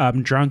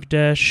 Drunk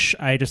Dish.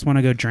 I just want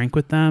to go drink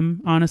with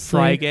them,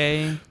 honestly.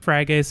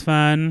 Frygay's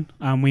fun.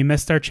 We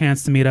missed our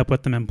chance to meet up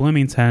with them in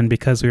Bloomington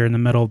because we were in the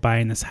middle of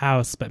buying this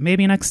house, but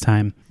maybe next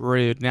time.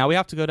 Rude. Now we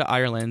have to go to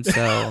Ireland,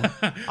 so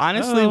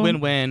honestly,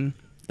 win-win.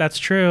 That's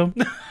true.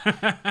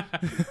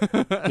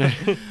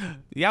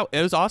 Yeah,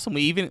 it was awesome.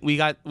 We did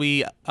a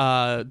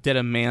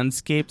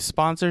Manscaped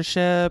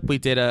sponsorship.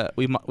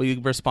 We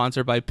were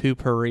sponsored by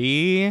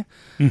Poopery.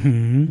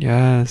 Mm-hmm.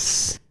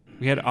 Yes.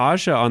 We had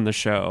Aja on the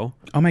show.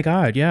 Oh my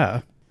God, yeah.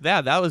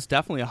 Yeah, that was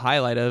definitely a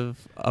highlight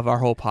of our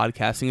whole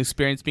podcasting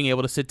experience, being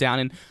able to sit down.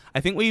 And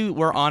I think we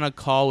were on a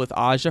call with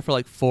Aja for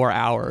like 4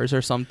 hours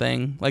or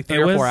something, like 3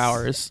 or 4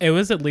 hours. It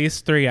was at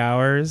least 3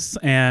 hours.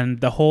 And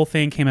the whole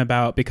thing came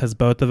about because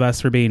both of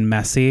us were being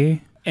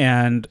messy.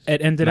 And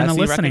it ended in a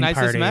listening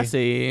party.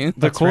 Messy.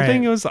 The cool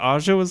thing was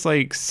Aja was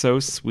like so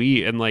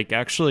sweet and like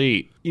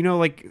actually, you know,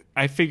 like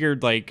I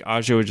figured like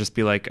Aja would just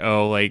be like,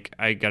 oh, like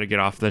I gotta get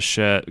off this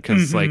shit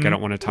because like I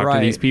don't want to talk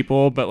to these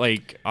people. But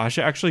like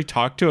Aja actually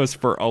talked to us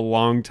for a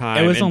long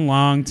time. It was a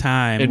long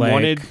time. And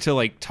wanted to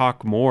like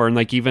talk more and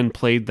like even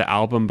played the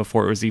album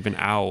before it was even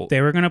out. They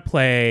were gonna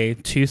play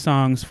 2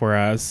 songs for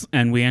us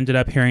and we ended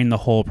up hearing the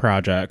whole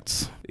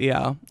project.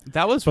 Yeah,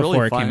 that was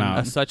really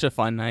fun. Such a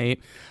fun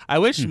night. I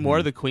wish more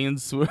of the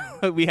queens,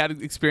 we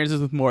had experiences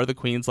with more of the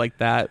queens like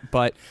that.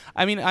 But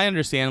I mean, I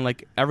understand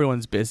like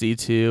everyone's busy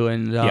too.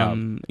 And,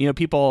 you know,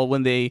 people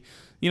when they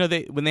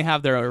they when they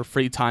have their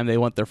free time, they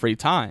want their free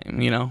time.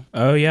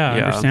 Oh yeah,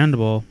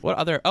 understandable. What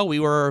other? Oh, we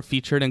were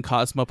featured in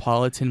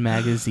Cosmopolitan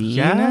magazine.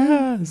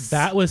 Yes.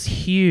 That was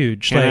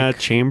huge. Hannah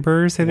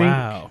Chambers, I think.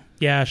 Wow.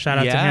 Yeah, shout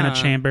out to Hannah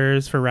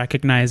Chambers for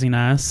recognizing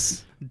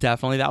us.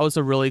 Definitely, that was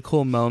a really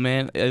cool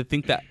moment. I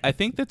think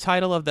the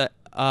title of the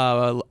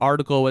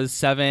article was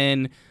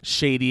 7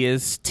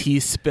 shadiest tea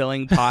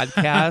spilling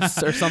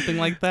podcasts or something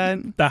like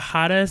that. The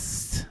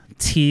hottest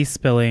tea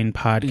spilling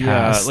podcast.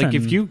 Yeah, like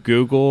if you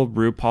Google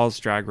RuPaul's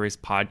Drag Race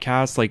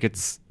podcast, like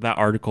that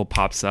article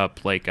pops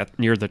up like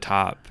near the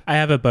top. I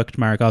have a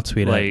bookmark. I'll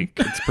tweet it. Like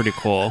it's pretty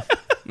cool.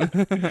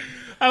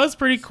 That was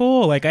pretty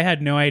cool. Like I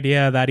had no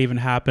idea that even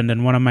happened,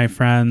 and one of my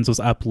friends was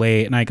up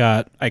late and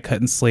I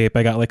couldn't sleep.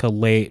 I got like a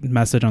late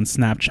message on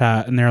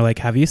Snapchat and they're like,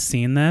 "Have you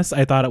seen this?"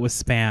 I thought it was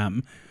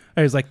spam.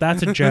 I was like,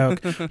 "That's a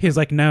joke." He's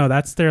like, "No,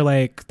 that's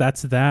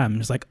that's them."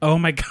 It's like, "Oh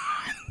my god."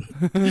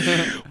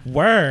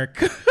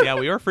 Work. Yeah,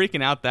 we were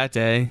freaking out that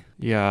day.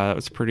 Yeah, that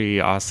was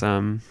pretty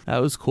awesome. That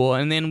was cool.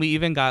 And then we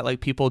even got like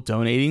people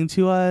donating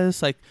to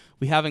us. Like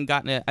we haven't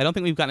gotten it. I don't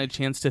think we've gotten a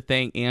chance to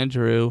thank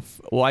Andrew.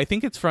 Well, I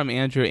think it's from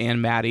Andrew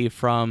and Maddie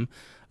from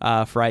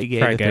Friday the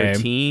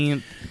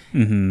 13th.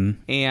 Mm-hmm.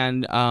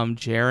 And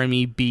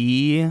Jeremy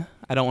B.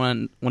 I don't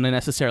want to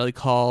necessarily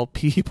call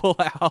people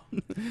out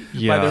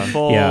by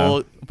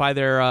their by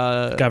their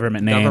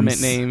government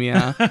name.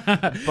 Yeah.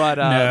 But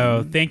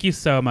no, thank you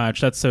so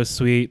much. That's so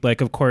sweet.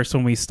 Like, of course,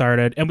 when we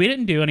started, and we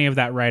didn't do any of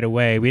that right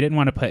away. We didn't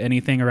want to put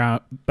anything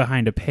around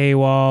behind a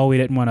paywall. We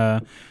didn't want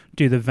to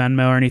do the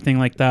Venmo or anything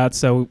like that.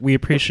 So we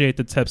appreciate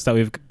the tips that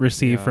we've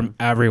received from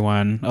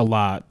everyone a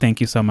lot.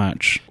 Thank you so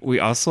much. We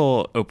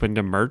also opened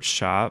a merch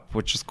shop,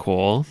 which is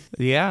cool.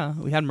 Yeah,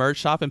 we had merch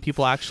shop and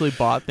people actually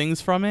bought things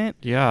from it.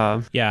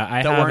 Yeah.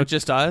 Yeah, that weren't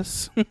just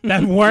us.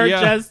 That weren't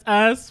just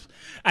us.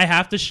 I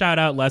have to shout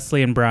out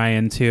Leslie and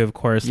Brian too, of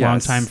course,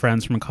 longtime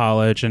friends from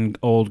college and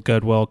old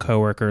Goodwill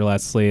coworker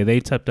Leslie.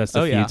 They tipped us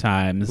a few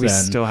times. We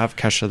still have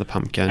Kesha the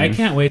Pumpkin. I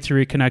can't wait to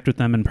reconnect with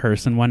them in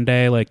person one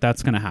day. Like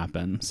that's gonna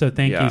happen. So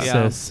thank you,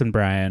 sis and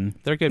Brian.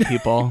 They're good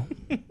people,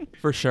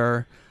 for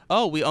sure.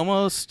 Oh, we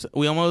almost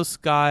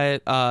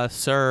got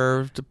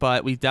served,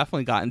 but we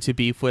definitely got into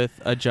beef with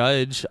a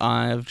judge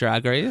of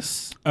Drag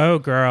Race. Oh,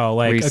 girl,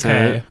 like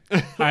Recent.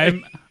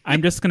 Okay,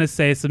 I'm just gonna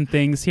say some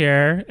things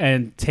here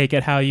and take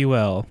it how you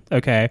will.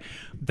 Okay,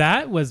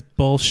 that was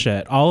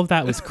bullshit. All of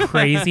that was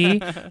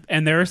crazy,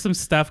 and there was some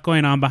stuff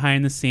going on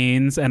behind the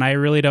scenes, and I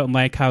really don't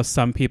like how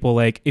some people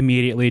like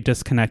immediately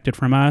disconnected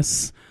from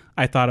us.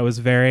 I thought it was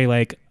very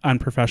like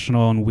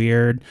unprofessional and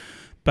weird,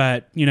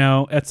 but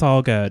it's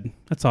all good.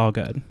 It's all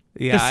good.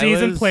 Yeah, the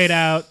season played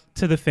out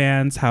to the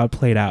fans how it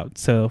played out.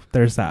 So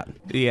there's that.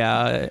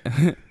 Yeah.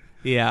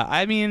 Yeah,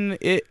 I mean,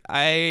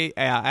 I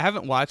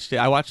haven't watched it.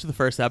 I watched the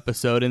first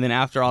episode, and then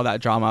after all that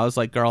drama, I was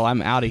like, girl,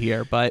 I'm out of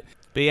here. But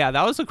yeah,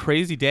 that was a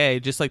crazy day.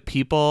 Just like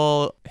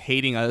people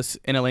hating us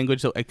in a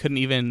language that I couldn't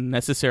even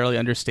necessarily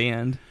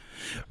understand.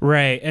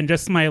 Right. And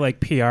just my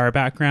like PR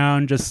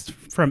background, just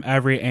from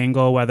every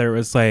angle, whether it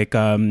was like,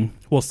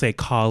 we'll say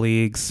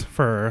colleagues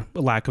for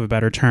lack of a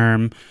better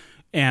term,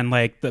 and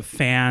like the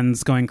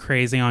fans going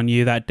crazy on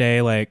you that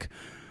day, like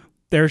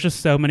there's just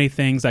so many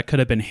things that could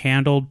have been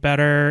handled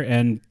better,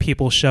 and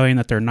people showing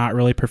that they're not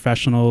really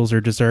professionals or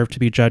deserve to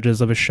be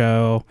judges of a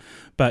show.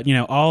 But,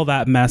 all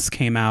that mess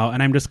came out,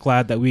 and I'm just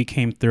glad that we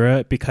came through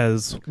it,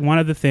 because one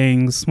of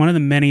the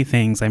many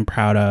things I'm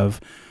proud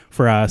of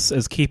for us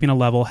is keeping a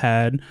level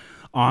head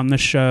on the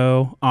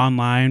show,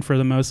 online for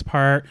the most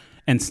part,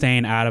 and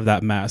staying out of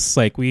that mess.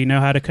 Like, we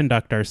know how to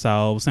conduct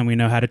ourselves, and we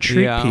know how to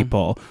treat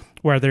people.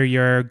 Whether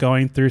you're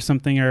going through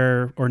something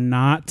or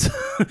not,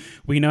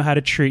 we know how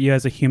to treat you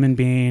as a human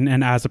being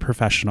and as a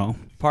professional.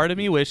 Part of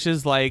me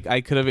wishes like I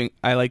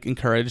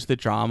encouraged the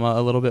drama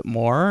a little bit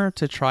more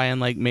to try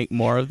and like make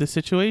more of the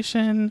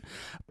situation.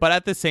 But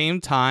at the same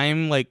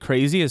time, like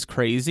crazy is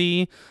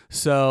crazy.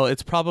 So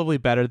it's probably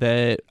better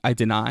that I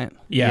did not.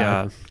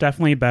 Yeah,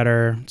 definitely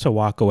better to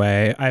walk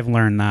away. I've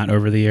learned that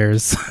over the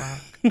years.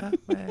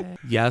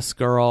 Yes,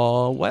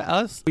 girl. What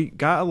else? We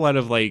got a lot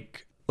of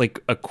like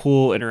a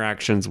cool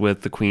interactions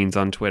with the queens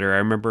on Twitter. I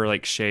remember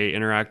like Shay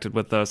interacted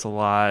with us a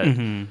lot.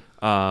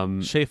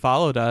 Mm-hmm. Shay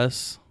followed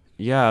us.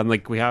 Yeah, and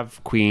like we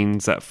have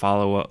queens that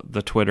follow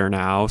the Twitter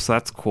now, so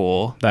that's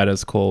cool. That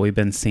is cool. We've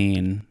been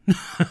seen.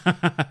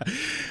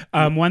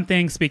 One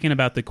thing, speaking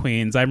about the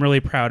queens, I'm really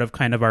proud of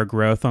kind of our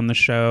growth on the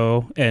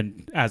show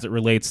and as it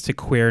relates to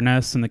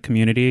queerness in the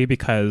community,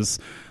 because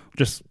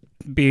just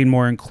being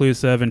more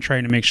inclusive and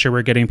trying to make sure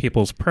we're getting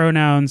people's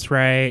pronouns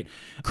right,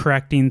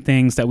 correcting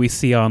things that we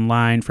see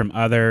online from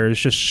others,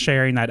 just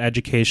sharing that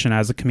education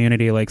as a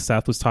community like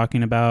Seth was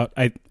talking about.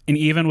 And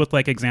even with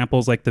like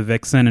examples like the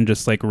Vixen and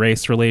just like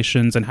race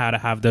relations and how to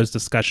have those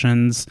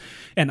discussions,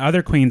 and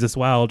other queens as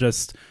well,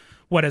 just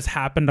what has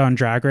happened on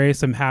Drag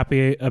Race. I'm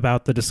happy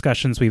about the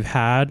discussions we've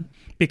had,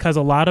 because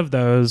a lot of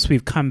those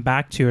we've come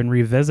back to and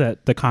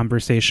revisit the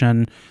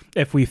conversation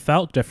if we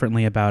felt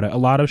differently about it. A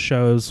lot of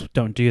shows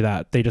don't do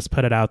that. They just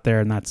put it out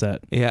there and that's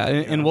it. Yeah,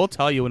 and we'll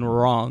tell you when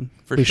we're wrong.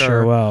 We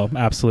sure will.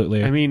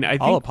 Absolutely. I mean,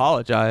 I'll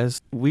apologize.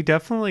 We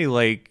definitely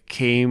like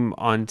came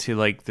onto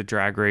like the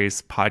Drag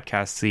Race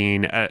podcast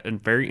scene at a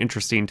very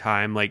interesting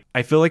time. Like,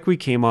 I feel like we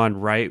came on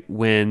right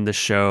when the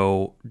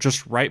show,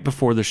 just right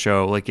before the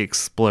show, like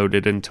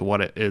exploded into what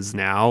it is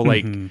now.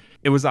 Like,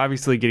 it was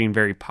obviously getting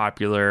very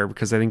popular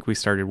because I think we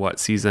started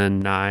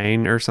season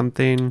 9 or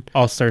something.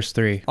 All Stars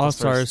 3. All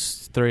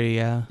Stars 3,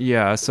 yeah.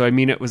 Yeah. So I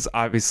mean, it was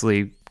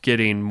obviously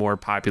getting more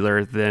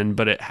popular then,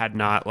 but it had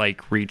not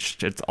like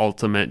reached its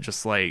ultimate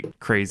just like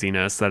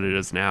craziness that it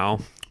is now.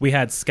 We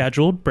had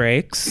scheduled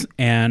breaks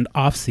and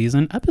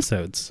off-season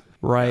episodes.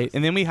 Right.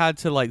 And then we had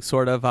to like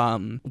sort of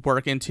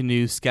work into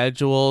new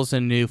schedules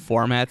and new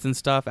formats and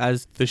stuff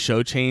as the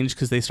show changed,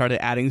 because they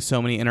started adding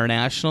so many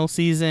international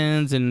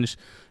seasons and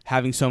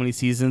having so many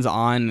seasons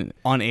on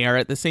air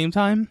at the same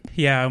time.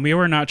 Yeah, we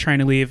were not trying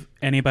to leave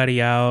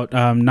anybody out,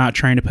 not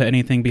trying to put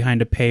anything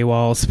behind a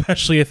paywall,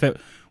 especially if it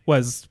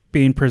was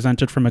being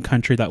presented from a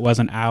country that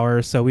wasn't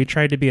ours. So we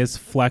tried to be as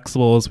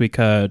flexible as we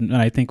could, and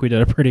I think we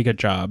did a pretty good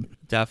job.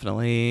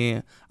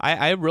 Definitely.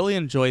 I really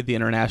enjoyed the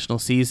international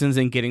seasons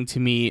and getting to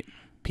meet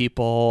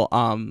people,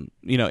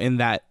 in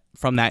that,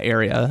 from that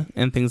area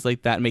and things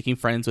like that, making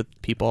friends with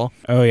people.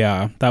 Oh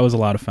yeah, that was a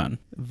lot of fun.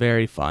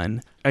 Very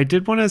fun. I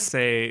did want to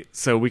say,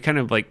 so we kind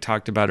of like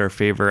talked about our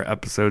favorite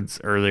episodes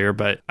earlier,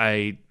 but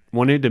I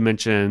wanted to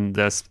mention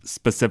this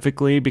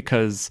specifically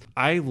because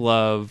I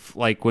love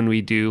like when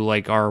we do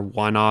like our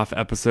one-off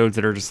episodes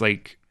that are just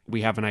like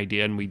we have an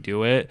idea and we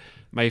do it.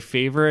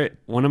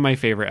 One of my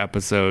favorite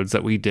episodes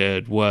that we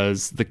did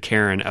was the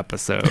Karen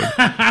episode.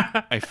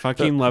 I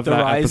fucking love that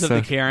episode. The rise of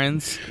the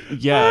Karens.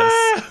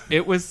 Yes.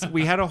 It was,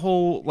 we had a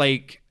whole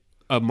like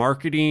a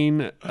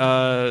marketing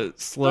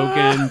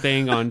slogan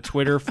thing on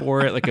Twitter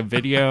for it, like a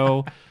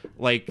video.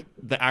 Like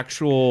the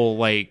actual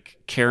like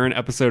Karen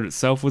episode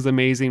itself was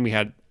amazing. We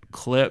had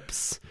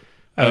clips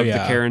of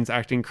the Karens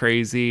acting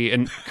crazy,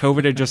 and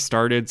COVID had just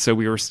started, so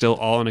we were still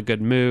all in a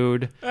good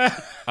mood.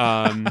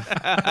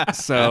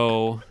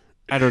 So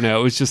I don't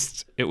know.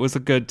 It was a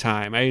good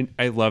time.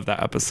 I love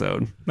that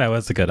episode. That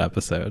was a good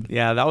episode.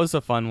 Yeah, that was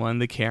a fun one.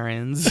 The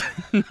Karens.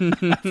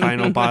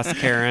 Final boss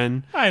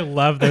Karen. I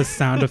love those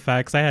sound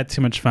effects. I had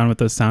too much fun with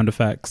those sound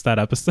effects that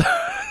episode.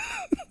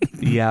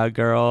 Yeah,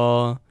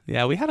 girl.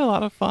 Yeah, we had a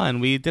lot of fun.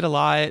 We did a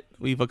lot.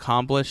 We've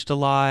accomplished a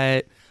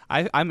lot.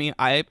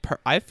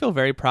 I feel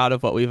very proud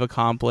of what we've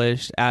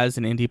accomplished as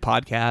an indie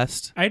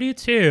podcast. I do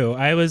too.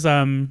 I was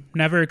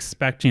never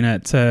expecting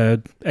it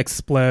to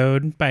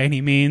explode by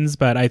any means,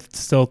 but I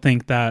still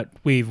think that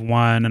we've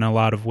won in a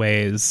lot of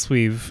ways.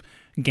 We've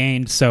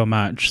gained so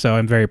much, so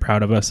I'm very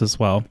proud of us as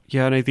well.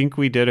 Yeah, and I think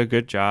we did a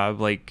good job.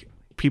 Like,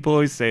 people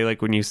always say,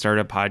 like, when you start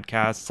a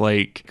podcast,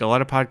 like, a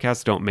lot of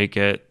podcasts don't make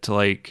it to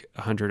like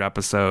 100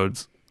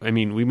 episodes. I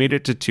mean, we made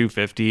it to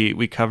 250.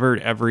 We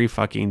covered every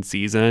fucking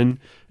season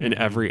and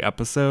every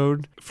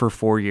episode for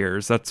 4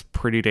 years. That's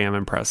pretty damn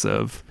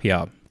impressive.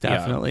 Yeah.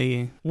 Definitely.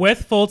 Yeah.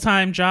 With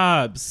full-time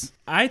jobs.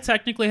 I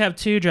technically have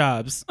 2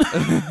 jobs.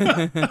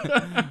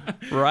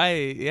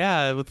 Right.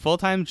 Yeah. With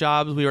full-time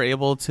jobs, we were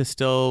able to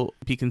still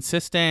be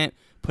consistent,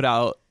 put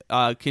out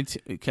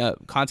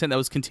content that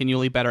was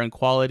continually better in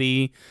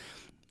quality.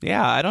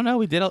 Yeah. I don't know.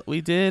 We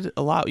did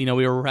a lot. We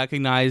were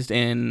recognized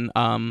in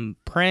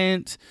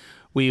print.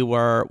 We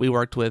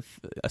worked with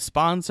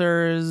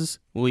sponsors.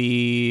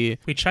 We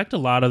checked a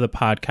lot of the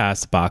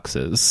podcast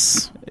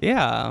boxes.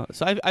 Yeah,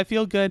 so I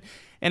feel good,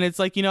 and it's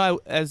like,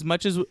 as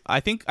much as I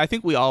think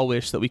we all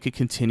wish that we could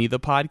continue the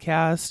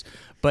podcast,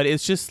 but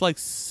it's just like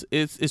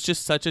it's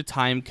just such a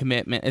time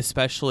commitment,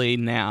 especially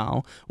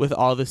now with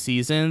all the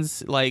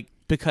seasons. Like,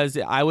 because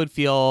I would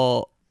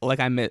feel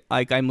like I'm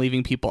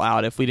leaving people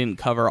out if we didn't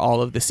cover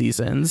all of the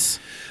seasons.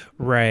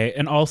 Right,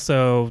 and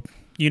also,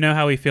 you know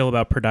how we feel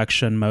about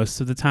production most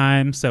of the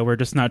time, so we're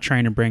just not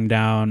trying to bring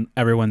down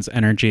everyone's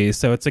energy.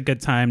 So it's a good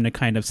time to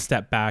kind of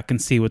step back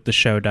and see what the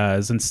show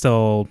does and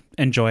still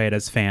enjoy it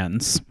as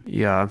fans.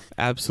 Yeah,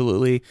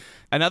 absolutely.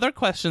 Another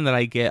question that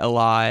I get a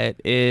lot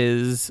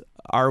is,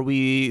 are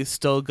we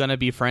still going to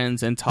be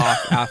friends and talk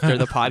after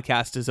the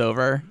podcast is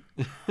over?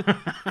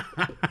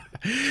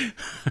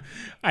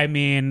 I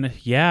mean,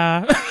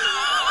 yeah.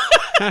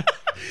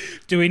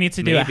 Do we need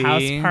to do a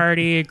house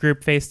party, a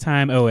group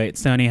FaceTime? Oh wait,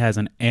 Sony has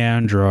an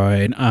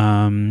Android.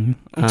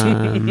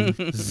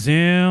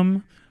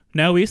 Zoom.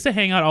 No, we used to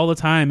hang out all the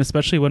time,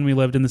 especially when we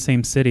lived in the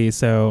same city.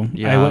 So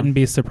yeah. I wouldn't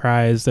be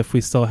surprised if we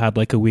still had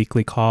like a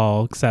weekly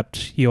call,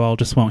 except you all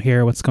just won't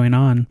hear what's going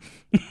on.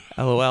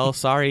 LOL,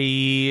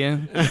 sorry.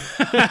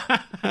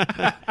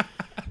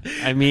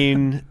 I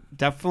mean,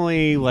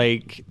 definitely,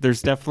 like,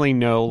 there's definitely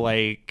no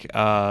like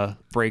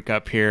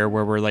breakup here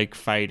where we're like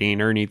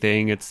fighting or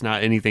anything. It's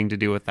not anything to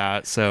do with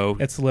that. So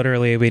it's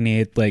literally, we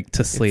need like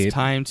to sleep. It's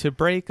time to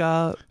break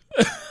up.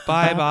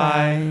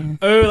 Bye.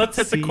 Oh, let's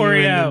hit the See you in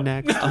choreo.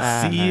 next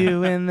I'll see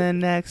you in the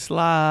next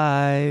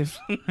live.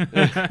 No,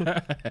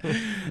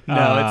 it's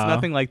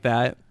nothing like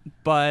that.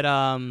 But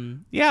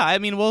yeah, I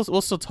mean,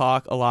 we'll still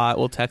talk a lot.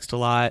 We'll text a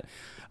lot.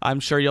 I'm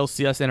sure you'll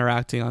see us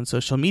interacting on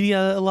social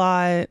media a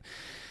lot.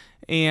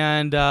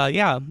 And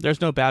yeah,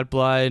 there's no bad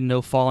blood,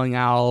 no falling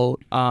out,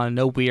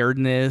 no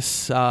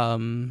weirdness.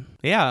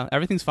 Yeah,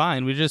 everything's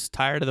fine. We're just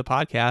tired of the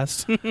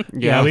podcast.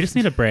 Yeah, we just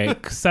need a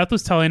break. Seth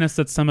was telling us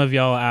that some of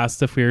y'all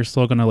asked if we were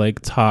still gonna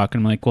like talk.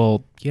 I'm like,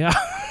 well, yeah.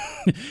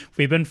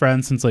 We've been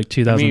friends since like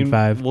 2005.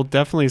 I mean, we'll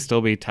definitely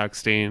still be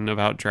texting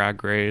about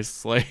Drag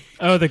Race. Like,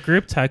 oh, the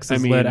group text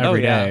is lit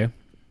every day.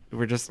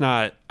 We're just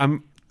not.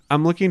 I'm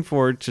looking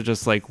forward to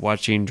just like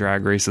watching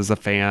Drag Race as a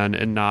fan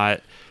and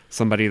not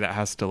somebody that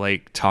has to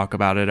like talk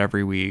about it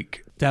every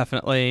week.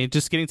 Definitely,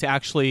 just getting to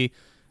actually,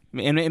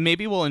 and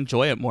maybe we'll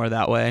enjoy it more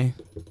that way.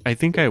 I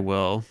think I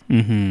will.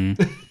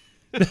 Mm-hmm.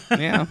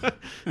 Yeah,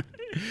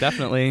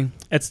 definitely.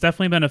 It's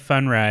definitely been a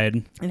fun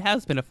ride. It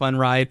has been a fun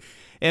ride.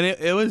 And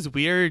it was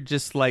weird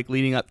just like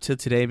leading up to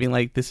today being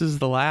like, this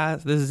is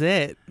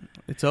it.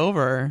 It's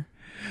over.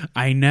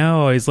 I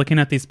know. I was looking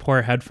at these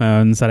poor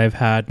headphones that I've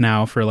had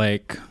now for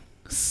like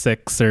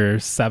 6 or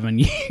 7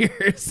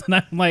 years. And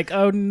I'm like,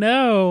 oh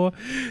no,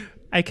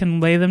 I can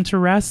lay them to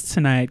rest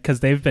tonight because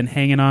they've been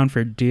hanging on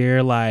for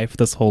dear life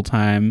this whole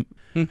time.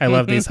 I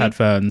love these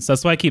headphones.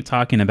 That's why I keep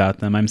talking about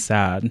them. I'm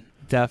sad.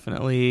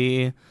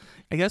 Definitely.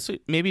 I guess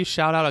maybe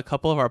shout out a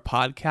couple of our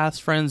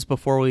podcast friends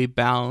before we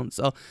bounce.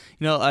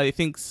 I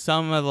think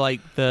some of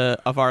like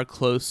of our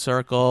close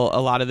circle,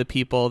 a lot of the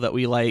people that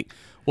we like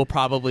will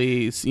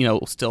probably,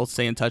 still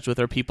stay in touch with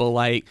are people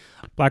like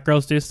Black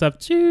Girls Do Stuff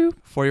Too,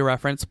 For Your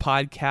Reference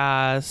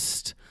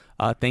podcast,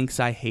 Thanks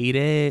I Hate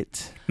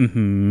It,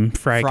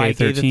 Friday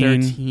the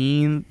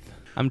 13th.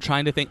 I'm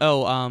trying to think.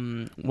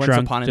 Once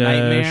Drunk Upon a Dish,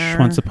 Nightmare.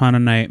 Once Upon a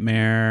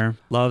Nightmare.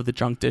 Love the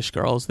Drunk Dish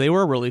girls. They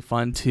were really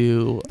fun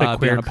to The be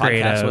Queer on a podcast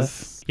Creative.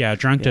 with. Yeah,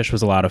 Drunk Dish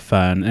was a lot of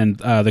fun. And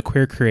the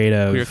Queer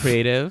Creative. Queer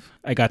Creative.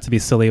 I got to be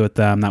silly with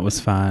them. That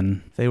was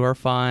fun. They were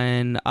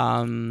fun.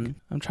 I'm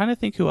trying to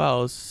think who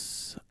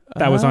else.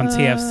 That was on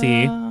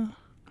TFC.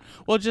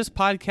 Well, just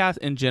podcasts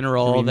in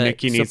general that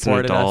Nikki needs an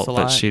supported us adult, a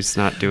lot. but she's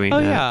not doing Oh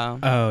that. yeah.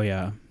 Oh,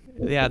 yeah.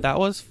 Yeah, that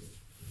was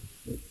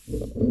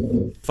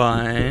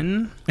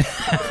fun.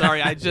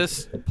 Sorry, I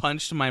just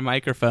punched my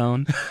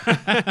microphone.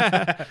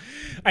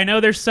 I know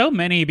there's so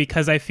many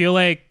because I feel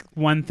like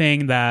one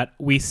thing that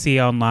we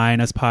see online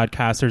as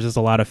podcasters is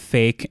a lot of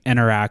fake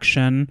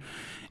interaction.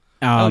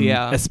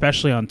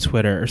 Especially on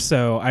Twitter.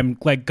 So I'm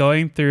like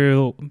going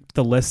through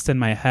the list in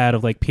my head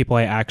of like people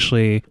I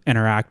actually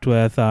interact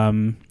with.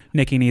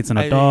 Nikki Needs an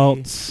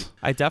Adult.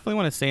 I definitely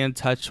want to stay in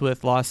touch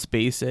with Lost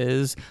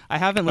Spaces. I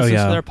haven't listened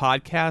to their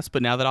podcast,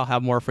 but now that I'll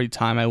have more free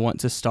time, I want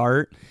to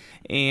start.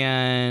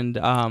 And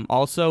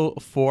also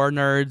For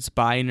Nerds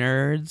by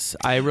Nerds.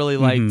 I really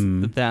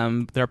liked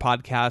their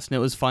podcast, and it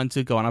was fun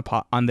to go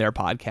on their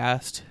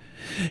podcast.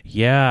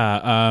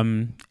 Yeah,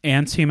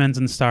 Ants, Humans,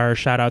 and Stars,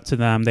 shout out to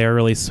them. They were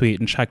really sweet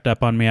and checked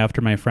up on me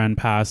after my friend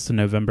passed in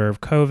November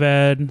of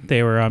COVID.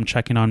 They were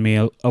checking on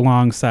me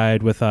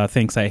alongside with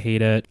Thanks I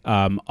Hate It.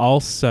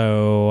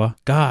 Also,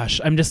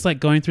 gosh, I'm just like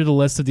going through the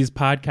list of these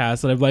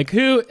podcasts and I'm like,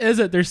 who is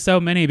it? There's so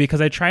many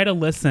because I try to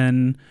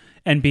listen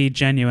and be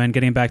genuine,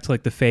 getting back to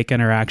like the fake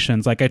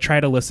interactions. Like I try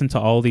to listen to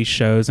all these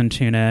shows and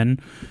tune in,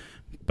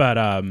 but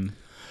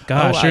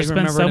gosh, there's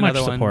been so much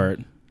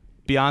support.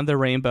 Beyond the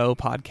Rainbow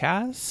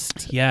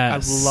podcast.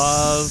 Yes. I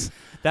love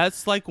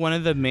that's like one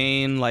of the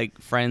main like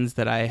friends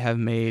that I have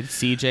made.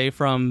 CJ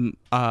from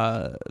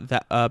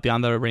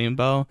Beyond the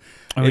Rainbow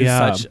is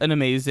such an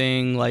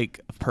amazing like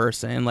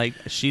person. Like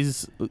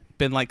she's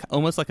been like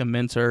almost like a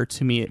mentor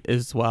to me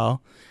as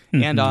well.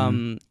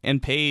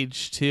 And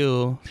Paige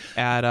too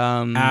at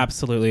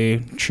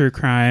absolutely true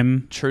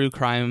crime.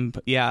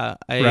 Yeah,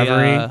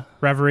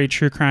 Reverie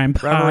True Crime.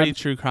 Reverie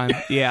True Crime.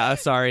 Yeah,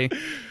 sorry.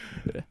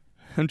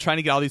 I'm trying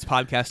to get all these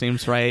podcast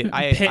names right.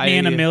 Pitney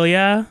and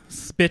Amelia,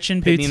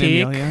 Bitchin'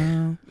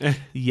 Boutique.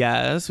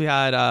 Yes, we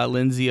had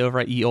Lindsay over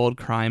at Ye Old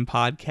Crime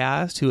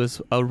podcast, who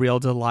was a real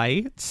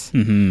delight.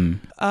 Yeah,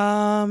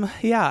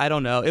 I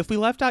don't know if we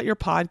left out your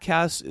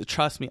podcast.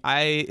 Trust me,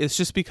 it's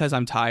just because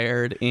I'm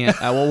tired, and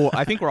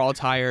I think we're all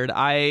tired.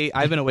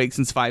 I've been awake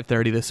since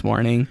 5:30 this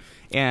morning.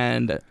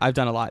 And I've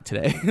done a lot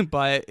today.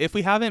 But if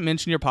we haven't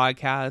mentioned your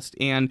podcast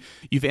and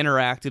you've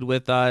interacted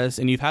with us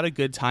and you've had a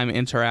good time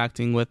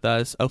interacting with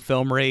us,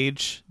 Film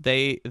Rage,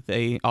 they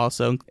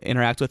also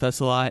interact with us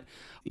a lot.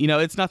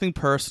 It's nothing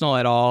personal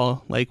at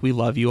all. Like, we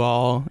love you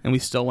all and we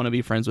still want to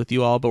be friends with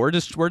you all. But we're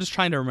just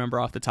trying to remember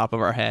off the top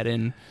of our head,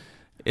 and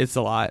it's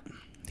a lot.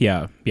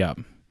 Yeah.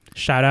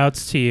 Shout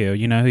outs to you.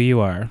 You know who you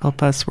are.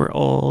 Help us, we're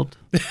old.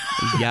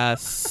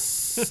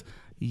 Yes.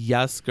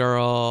 Yes,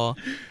 girl.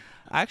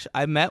 Actually,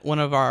 I met one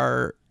of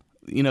our,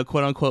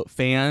 quote unquote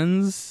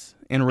fans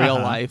in real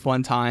life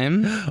one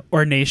time.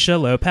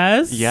 Ornacia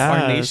Lopez?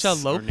 Yes.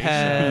 Ornacia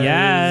Lopez.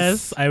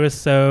 Yes. I was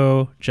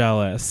so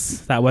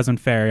jealous. That wasn't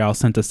fair. Y'all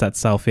sent us that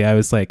selfie. I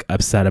was like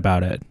upset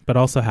about it, but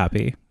also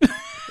happy.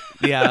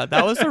 Yeah,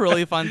 that was a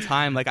really fun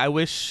time. Like, I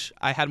wish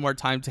I had more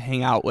time to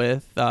hang out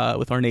with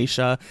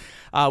Ornacia.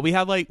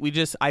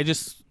 I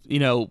just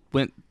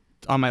went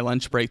on my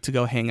lunch break to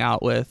go hang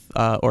out with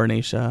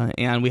Ornacia,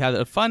 and we had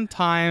a fun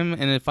time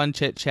and a fun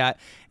chit chat.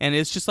 And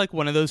it's just like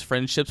one of those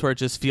friendships where it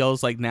just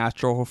feels like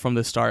natural from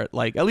the start.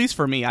 Like, at least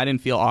for me, I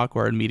didn't feel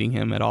awkward meeting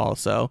him at all.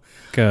 So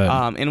good.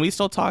 And we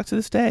still talk to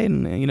this day,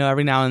 and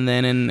every now and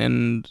then,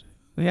 and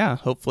yeah,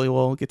 hopefully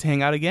we'll get to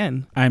hang out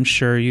again. I'm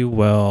sure you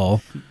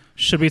will.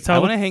 Should we tell? I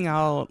want to hang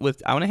out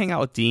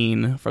with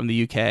Dean from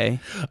the UK.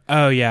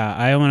 Oh yeah,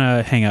 I want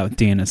to hang out with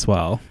Dean as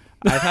well.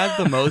 I've had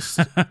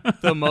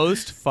the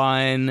most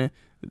fun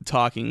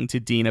talking to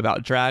Dean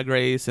about Drag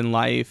Race and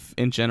life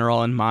in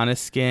general and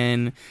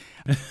Måneskin.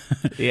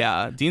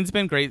 Yeah, Dean's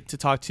been great to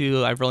talk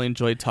to. I've really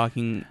enjoyed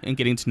talking and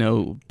getting to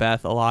know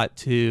Beth a lot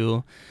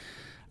too.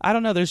 I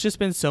don't know. There's just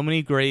been so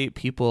many great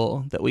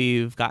people that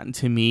we've gotten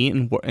to meet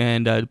and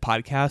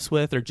podcast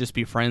with or just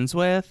be friends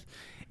with.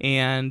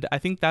 And I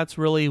think that's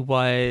really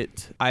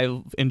what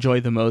I've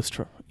enjoyed the most.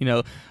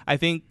 I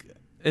think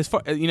as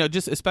far,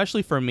 just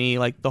especially for me,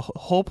 like the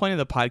whole point of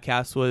the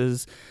podcast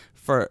was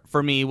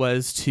for me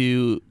was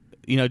to,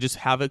 just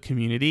have a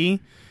community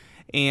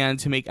and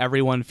to make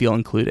everyone feel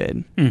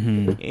included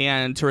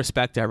and to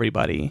respect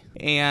everybody.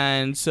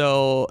 And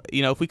so,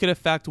 if we could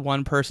affect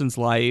one person's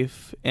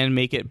life and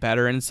make it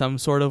better in some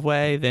sort of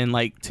way, then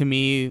like, to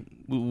me,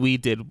 we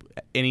did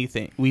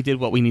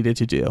what we needed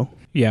to do.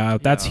 Yeah,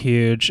 that's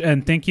huge.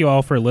 And thank you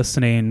all for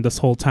listening this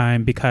whole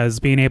time, because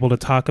being able to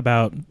talk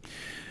about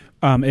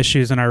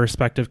issues in our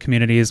respective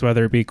communities,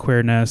 whether it be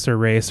queerness or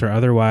race or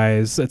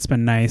otherwise, it's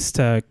been nice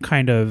to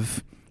kind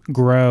of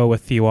grow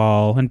with you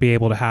all and be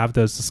able to have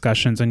those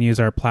discussions and use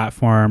our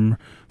platform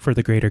for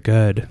the greater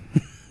good.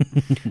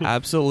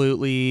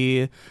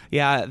 Absolutely.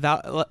 Yeah,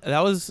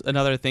 that was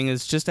another thing,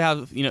 is just to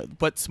have,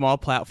 what small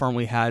platform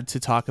we had to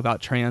talk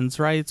about trans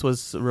rights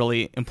was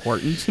really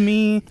important to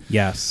me.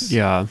 Yes.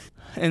 Yeah.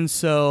 And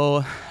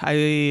so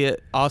I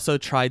also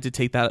tried to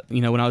take that,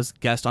 when I was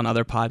guest on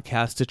other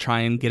podcasts, to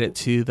try and get it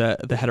to the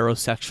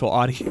heterosexual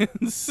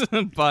audience.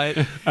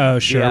 But oh,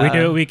 sure. Yeah. We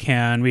do what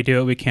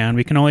we can.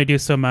 We can only do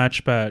so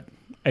much, but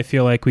I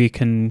feel like we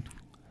can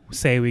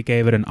say we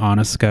gave it an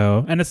honest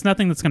go. And it's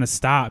nothing that's going to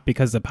stop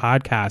because the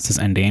podcast is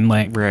ending.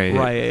 Like,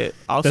 right.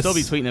 I'll still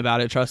be tweeting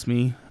about it. Trust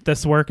me.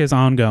 This work is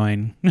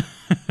ongoing.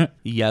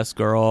 Yes,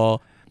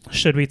 girl.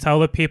 Should we tell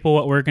the people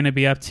what we're going to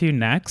be up to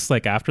next,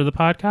 like after the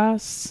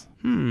podcast?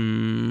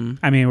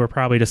 I mean, we're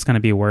probably just going to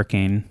be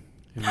working.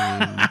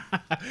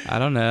 I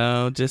don't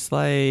know. Just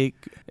like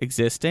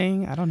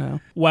existing. I don't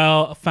know.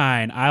 Well,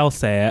 fine. I'll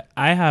say it.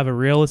 I have a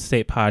real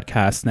estate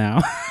podcast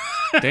now.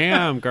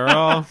 Damn,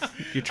 girl.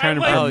 You're trying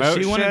to promote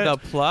she shit? wanted the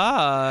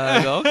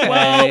plug. Okay.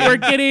 Well, we're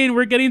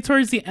getting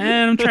towards the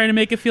end. I'm trying to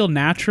make it feel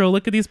natural.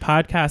 Look at these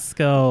podcast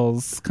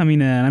skills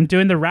coming in. I'm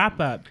doing the wrap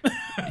up.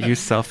 You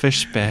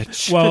selfish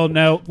bitch. Well,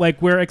 no,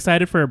 like we're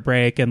excited for a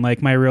break, and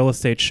like my real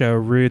estate show,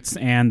 Roots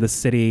and the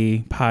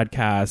City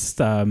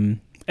podcast,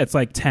 it's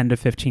like 10 to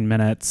 15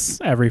 minutes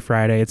every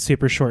Friday. It's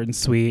super short and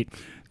sweet.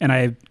 And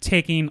I'm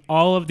taking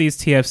all of these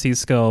TFC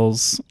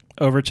skills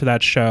over to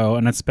that show,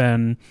 and it's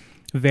been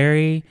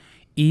very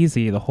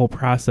easy, the whole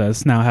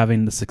process, now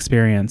having this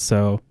experience.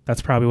 So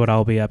that's probably what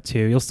I'll be up to.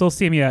 You'll still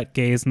see me at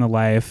Gays in the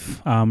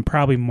Life,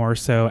 probably more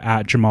so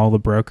at Jamal the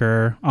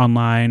Broker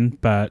online,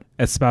 but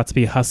it's about to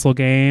be hustle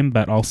game,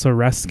 but also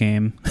rest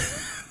game.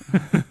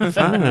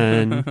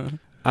 Fun.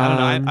 I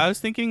don't know. I was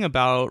thinking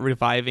about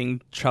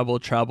reviving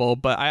Trouble,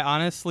 but I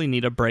honestly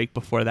need a break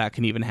before that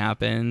can even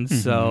happen.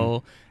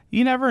 So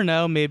you never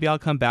know. Maybe I'll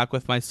come back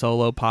with my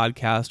solo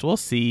podcast. We'll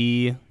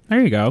see.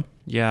 There you go.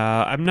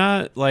 Yeah,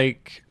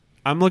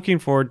 I'm looking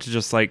forward to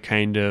just like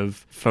kind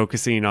of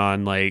focusing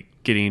on like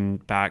getting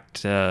back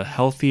to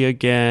healthy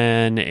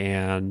again,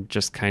 and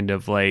just kind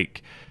of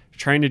like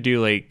trying to do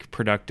like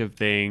productive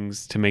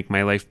things to make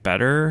my life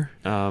better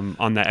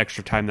on that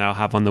extra time that I'll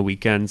have on the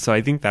weekend. So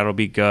I think that'll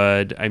be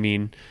good. I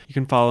mean, you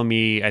can follow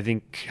me, I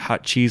think,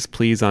 Hot Cheese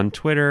Please on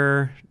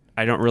Twitter.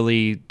 I don't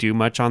really do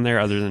much on there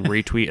other than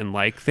retweet and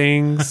like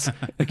things.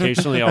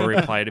 Occasionally I'll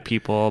reply to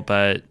people,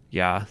 but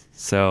yeah,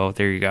 so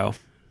there you go.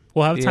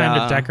 We'll have time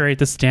to decorate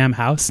this damn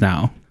house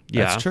now.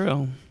 Yeah. That's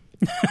true.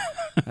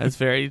 That's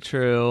very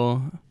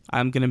true.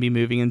 I'm going to be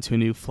moving into a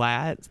new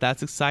flat.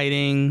 That's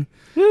exciting.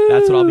 Woo!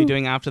 That's what I'll be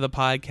doing after the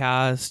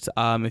podcast.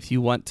 If you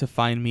want to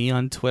find me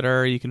on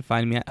Twitter, you can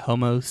find me at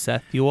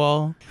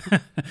HomoSethUall.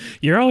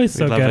 You're always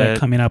so good at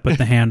coming up with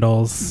the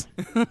handles.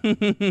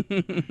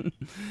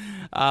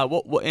 And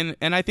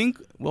I think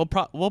we'll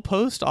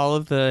post all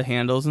of the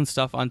handles and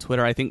stuff on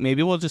Twitter. I think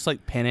maybe we'll just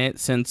like pin it,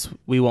 since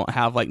we won't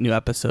have like new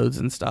episodes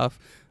and stuff.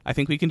 I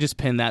think we can just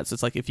pin that. So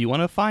it's like, if you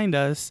want to find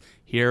us,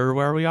 here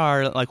where we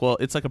are. Like, well,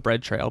 it's like a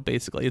bread trail,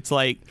 basically. It's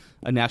like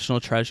a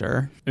national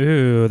treasure.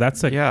 Ooh,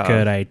 that's a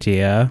good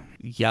idea.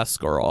 Yes,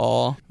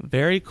 girl.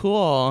 Very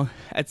cool.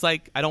 It's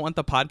like, I don't want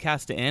the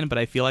podcast to end, but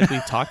I feel like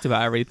we've talked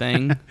about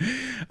everything.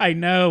 I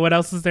know. What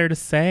else is there to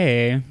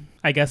say?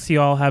 I guess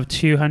you all have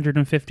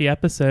 250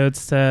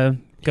 episodes to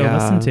go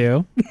listen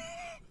to.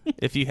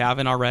 If you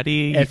haven't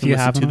already, If you you can listen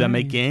haven't to them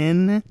already.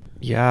 again.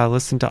 Yeah,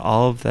 listen to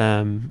all of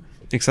them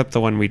except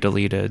the one we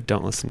deleted.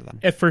 Don't listen to them.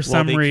 If for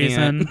some they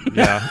reason,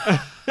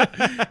 Yeah.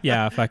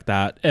 yeah, fuck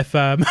that. If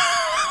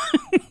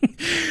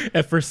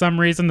if for some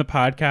reason the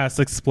podcast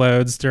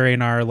explodes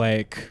during our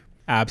like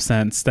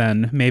absence,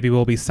 then maybe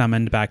we'll be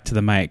summoned back to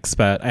the mics.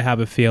 But I have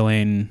a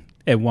feeling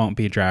it won't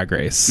be Drag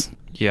Race.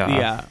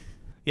 Yeah.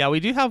 Yeah, we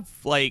do have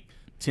like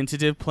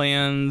tentative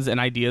plans and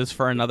ideas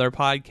for another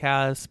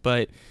podcast,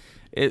 but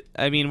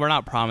we're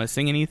not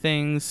promising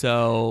anything,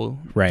 so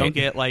Right. don't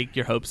get like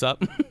your hopes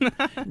up.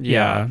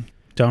 Yeah.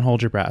 Don't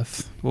hold your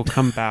breath. We'll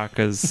come back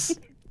as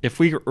if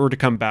we were to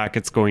come back,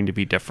 it's going to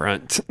be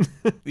different.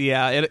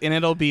 Yeah,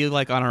 it'll be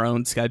like on our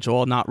own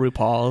schedule, not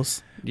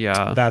RuPaul's.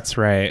 Yeah. That's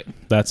right.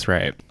 That's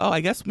right. Oh,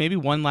 I guess maybe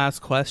one last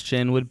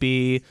question would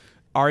be,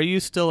 are you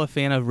still a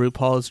fan of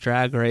RuPaul's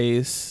Drag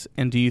Race,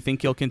 and do you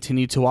think you'll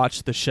continue to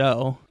watch the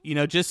show? You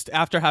know, just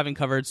after having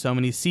covered so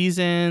many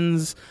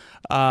seasons,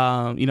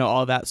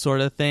 all that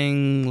sort of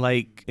thing,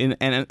 like,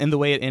 and the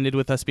way it ended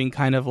with us being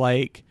kind of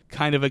a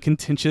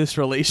contentious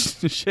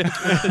relationship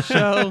with the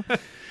show.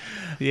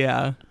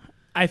 Yeah.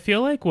 I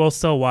feel like we'll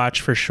still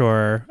watch for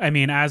sure. I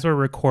mean, as we're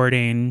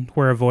recording,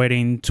 we're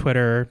avoiding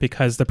Twitter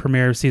because the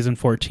premiere of season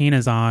 14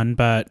 is on,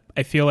 but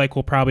I feel like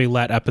we'll probably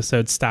let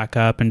episodes stack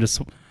up and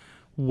just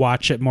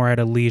watch it more at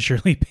a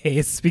leisurely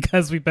pace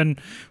because we've been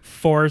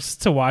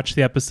forced to watch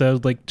the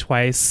episode like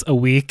twice a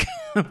week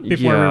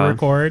before we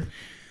record.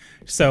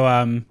 So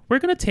we're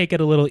going to take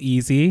it a little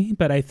easy,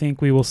 but I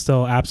think we will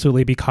still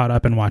absolutely be caught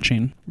up in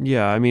watching.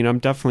 Yeah, I mean, I'm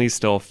definitely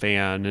still a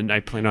fan, and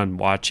I plan on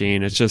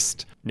watching. It's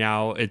just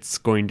now it's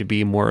going to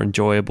be more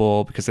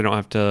enjoyable because I don't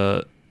have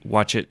to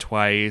watch it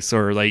twice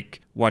or like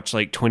watch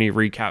like 20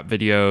 recap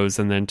videos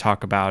and then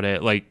talk about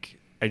it. Like,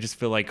 I just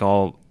feel like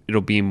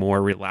it'll be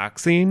more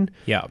relaxing.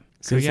 Yeah.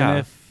 So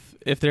yeah.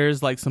 If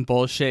there's like some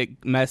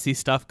bullshit, messy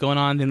stuff going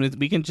on, then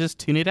we can just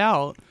tune it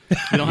out.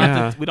 We don't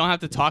have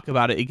to talk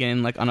about it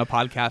again, like on a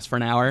podcast for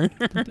an hour.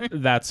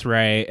 That's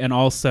right. And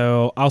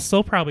also, I'll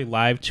still probably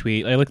live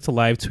tweet. I like to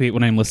live tweet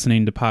when I'm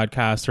listening to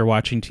podcasts or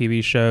watching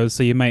TV shows,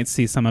 so you might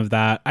see some of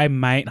that. I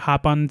might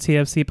hop on the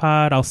TFC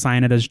pod. I'll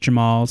sign it as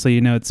Jamal, so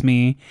you know it's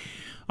me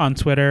on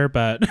Twitter,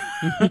 but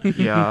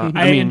Yeah,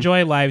 I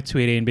enjoy live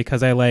tweeting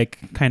because I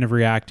like kind of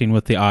reacting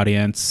with the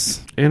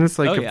audience. And it's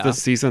like if the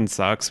season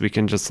sucks, we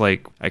can just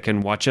like I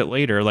can watch it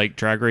later. Like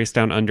Drag Race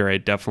Down Under, I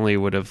definitely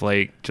would have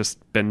like just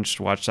binge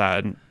watched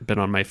that and been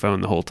on my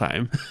phone the whole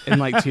time in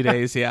like 2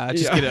 days. Yeah,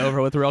 just get it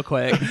over with real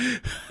quick.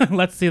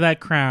 Let's see that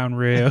crown,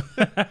 Rue.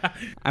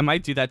 I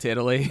might do that to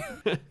Italy.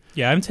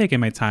 Yeah, I'm taking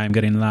my time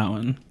getting to that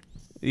one.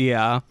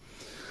 Yeah.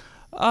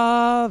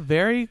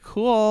 Very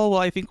cool. Well,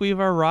 I think we've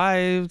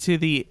arrived to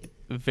the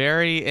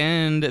very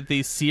end,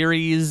 the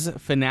series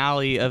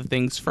finale of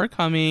Thanks for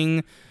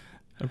Coming,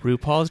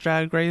 RuPaul's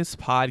Drag Race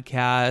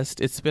podcast.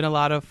 It's been a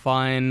lot of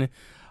fun.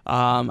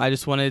 I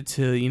just wanted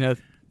to,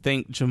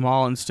 thank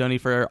Jamal and Stoney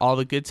for all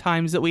the good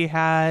times that we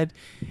had,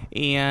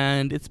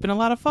 and it's been a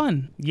lot of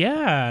fun.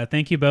 Yeah,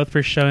 thank you both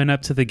for showing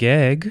up to the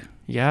gig.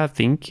 Yeah,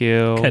 thank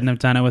you. Couldn't have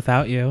done it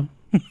without you.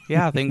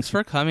 Yeah, thanks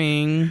for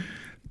coming.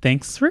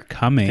 Thanks for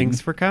coming.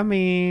 Thanks for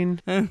coming.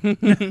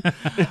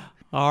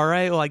 All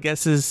right. Well, I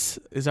guess is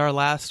our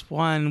last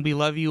one. We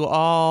love you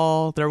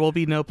all. There will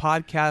be no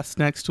podcast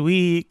next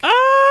week.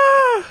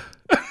 Ah!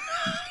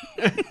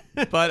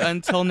 But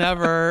until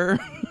never.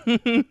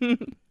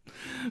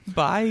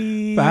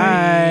 Bye.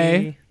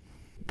 Bye.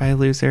 Bye,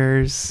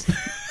 losers.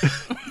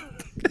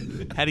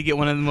 Had to get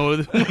one more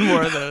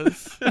of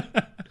those.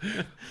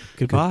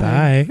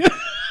 Goodbye.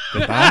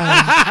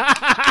 Goodbye.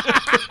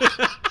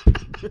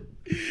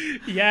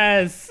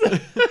 Yes.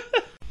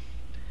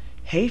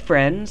 Hey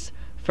friends,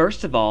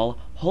 first of all,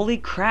 holy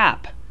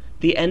crap,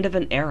 the end of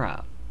an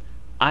era.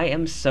 I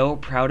am so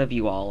proud of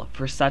you all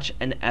for such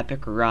an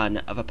epic run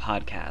of a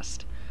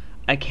podcast.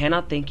 I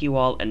cannot thank you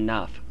all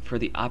enough for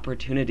the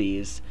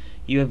opportunities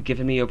you have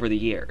given me over the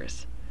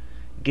years.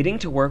 Getting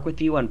to work with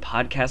you on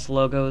podcast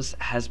logos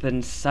has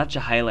been such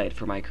a highlight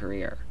for my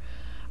career.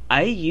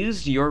 I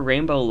used your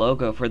rainbow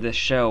logo for this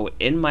show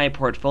in my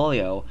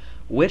portfolio,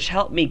 which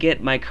helped me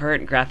get my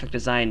current graphic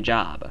design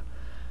job.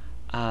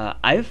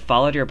 I've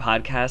followed your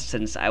podcast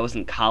since I was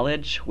in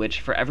college, which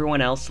for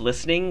everyone else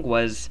listening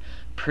was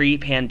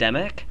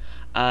pre-pandemic,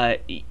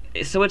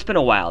 so it's been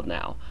a while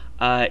now.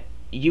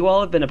 You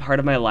all have been a part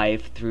of my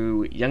life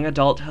through young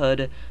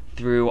adulthood,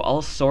 through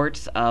all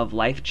sorts of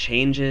life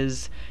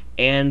changes,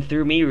 and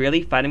through me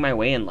really finding my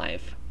way in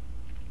life.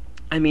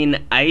 I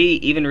mean, I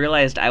even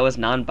realized I was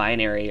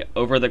non-binary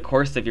over the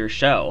course of your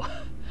show.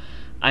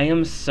 I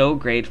am so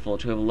grateful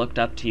to have looked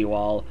up to you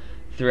all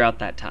throughout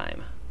that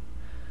time.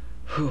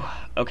 Whew,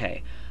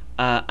 okay.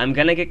 I'm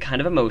gonna get kind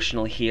of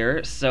emotional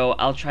here, so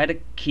I'll try to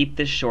keep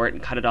this short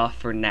and cut it off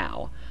for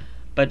now.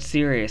 But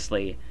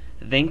seriously,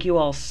 thank you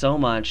all so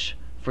much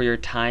for your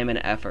time and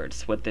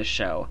efforts with this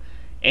show,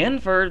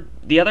 and for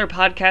the other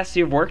podcasts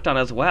you've worked on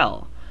as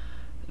well.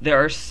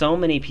 There are so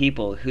many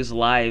people whose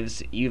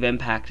lives you've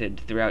impacted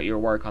throughout your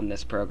work on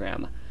this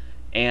program,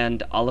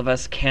 and all of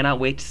us cannot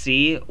wait to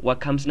see what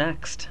comes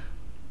next.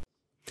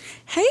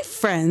 Hey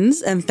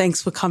friends, and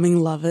thanks for coming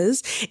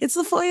lovers. It's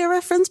the For Your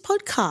Reference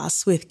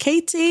podcast with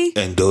Katie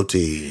and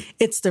Doty.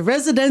 It's the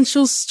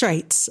residential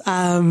straights.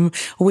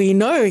 We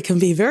know it can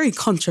be very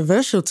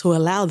controversial to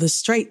allow the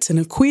straights in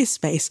a queer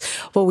space,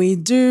 but we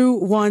do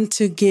want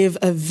to give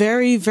a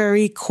very,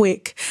 very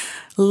quick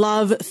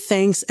love,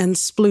 thanks, and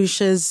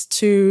splooshes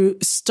to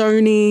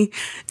Stoney,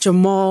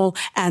 Jamal,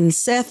 and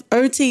Seth.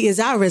 Oti is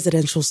our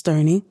residential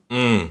Stoney.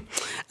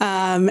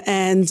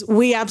 And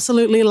we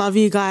absolutely love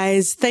you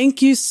guys.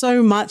 Thank you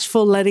so much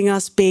for letting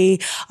us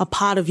be a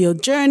part of your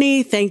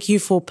journey. Thank you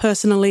for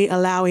personally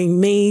allowing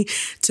me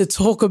to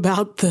talk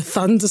about the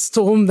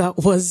thunderstorm that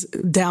was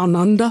down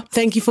under.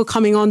 Thank you for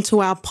coming on to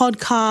our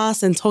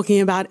podcast and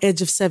talking about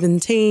Edge of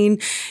 17,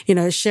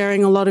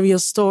 sharing a lot of your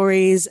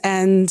stories,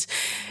 and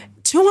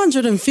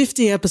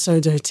 250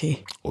 episodes,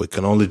 OT. We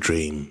can only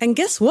dream. And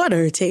guess what,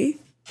 OT?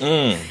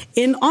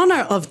 In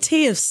honor of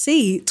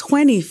TFC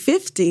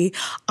 2050,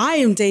 I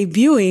am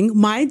debuting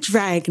my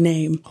drag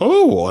name.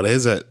 Oh, what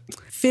is it?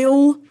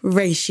 Phil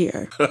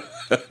Ratio.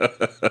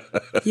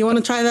 You want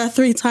to try that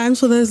 3 times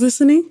for those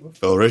listening?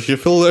 Phil Ratio,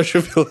 Phil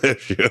Ratio, Phil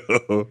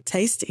Ratio.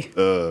 Tasty.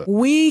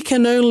 We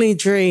can only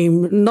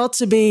dream not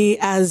to be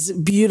as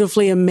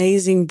beautifully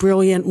amazing,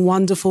 brilliant,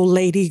 wonderful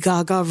Lady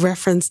Gaga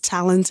reference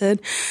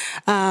talented,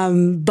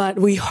 but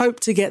we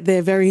hope to get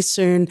there very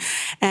soon.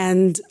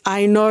 And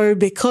I know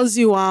because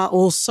you are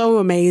all so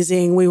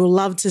amazing, we will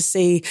love to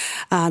see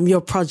your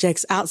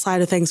projects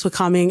outside of Thanks for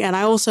Coming. And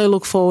I also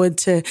look forward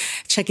to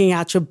checking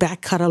out your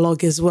back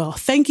catalog as well.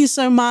 Thank you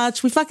so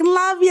much. We fucking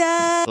love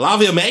ya.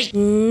 Love you, mate.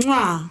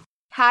 Mwah.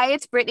 Hi,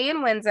 it's Brittany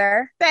in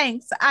Windsor.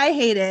 Thanks. I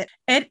hate it.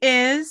 It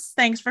is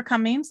Thanks for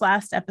Coming's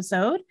last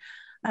episode.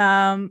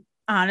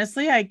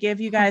 Honestly, I give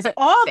you guys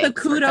all the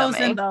kudos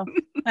in the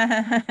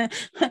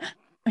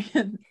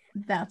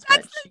that's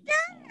what the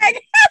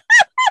gag.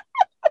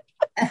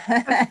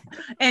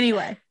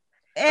 Anyway,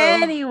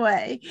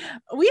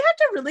 we have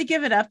to really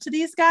give it up to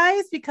these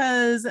guys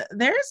because there's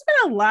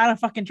been a lot of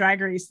fucking Drag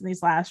Race in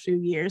these last few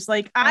years.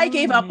 Like, I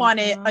gave up on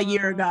it a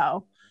year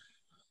ago.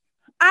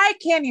 I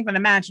can't even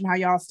imagine how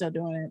y'all still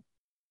doing it.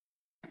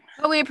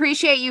 But we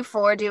appreciate you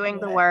for doing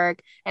the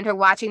work and for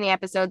watching the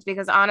episodes,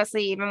 because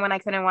honestly, even when I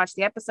couldn't watch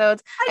the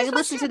episodes, I could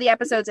listen to the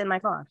episodes in my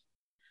car.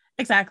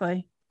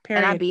 Exactly.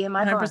 Period. And I'd be in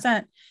my 100%.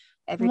 car.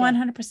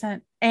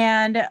 100%.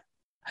 And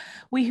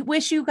we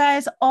wish you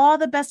guys all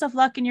the best of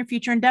luck in your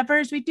future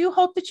endeavors. We do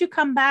hope that you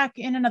come back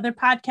in another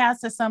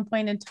podcast at some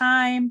point in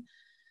time.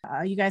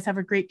 You guys have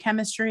a great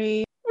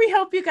chemistry. We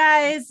hope you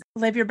guys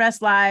live your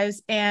best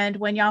lives. And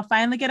when y'all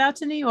finally get out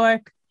to New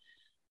York,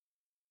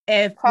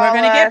 if we're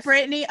going to get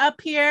Brittany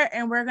up here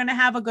and we're going to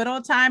have a good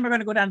old time, we're going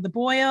to go down to the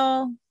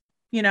Boil,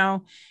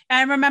 and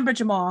remember,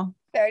 Jamal,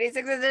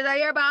 36 is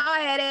you're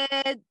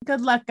bald-headed.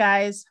 Good luck,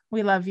 guys.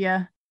 We love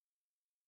you.